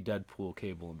like to see Deadpool,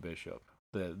 Cable, and Bishop.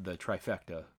 The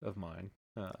trifecta of mine.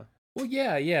 Well,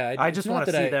 yeah. I just want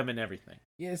to see them in everything.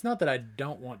 Yeah, it's not that I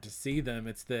don't want to see them.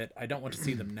 It's that I don't want to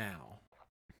see them now.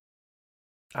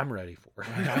 I'm ready for it.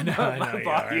 I know. My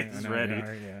body is ready.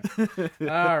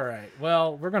 All right.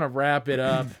 Well, we're going to wrap it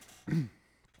up.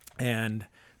 And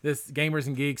this, Gamers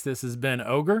and Geeks, this has been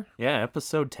OGGR. Yeah,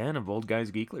 episode 10 of Old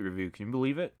Guys Geekly Review. Can you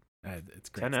believe it? It's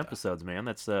great 10 stuff. episodes, man.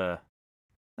 That's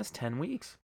 10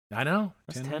 weeks. I know.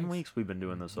 That's 10 weeks we've been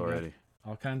doing this already.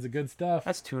 All kinds of good stuff.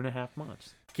 That's 2.5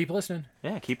 months. Keep listening.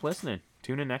 Yeah, keep listening.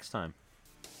 Tune in next time.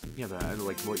 Yeah,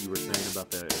 like what you were saying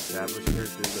about the established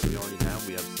characters that we already have.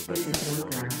 We have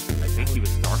Sylvester. I think he was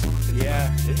Starhawk.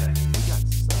 Yeah. We got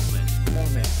so many. Oh,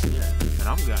 man. Yeah. And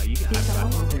I've got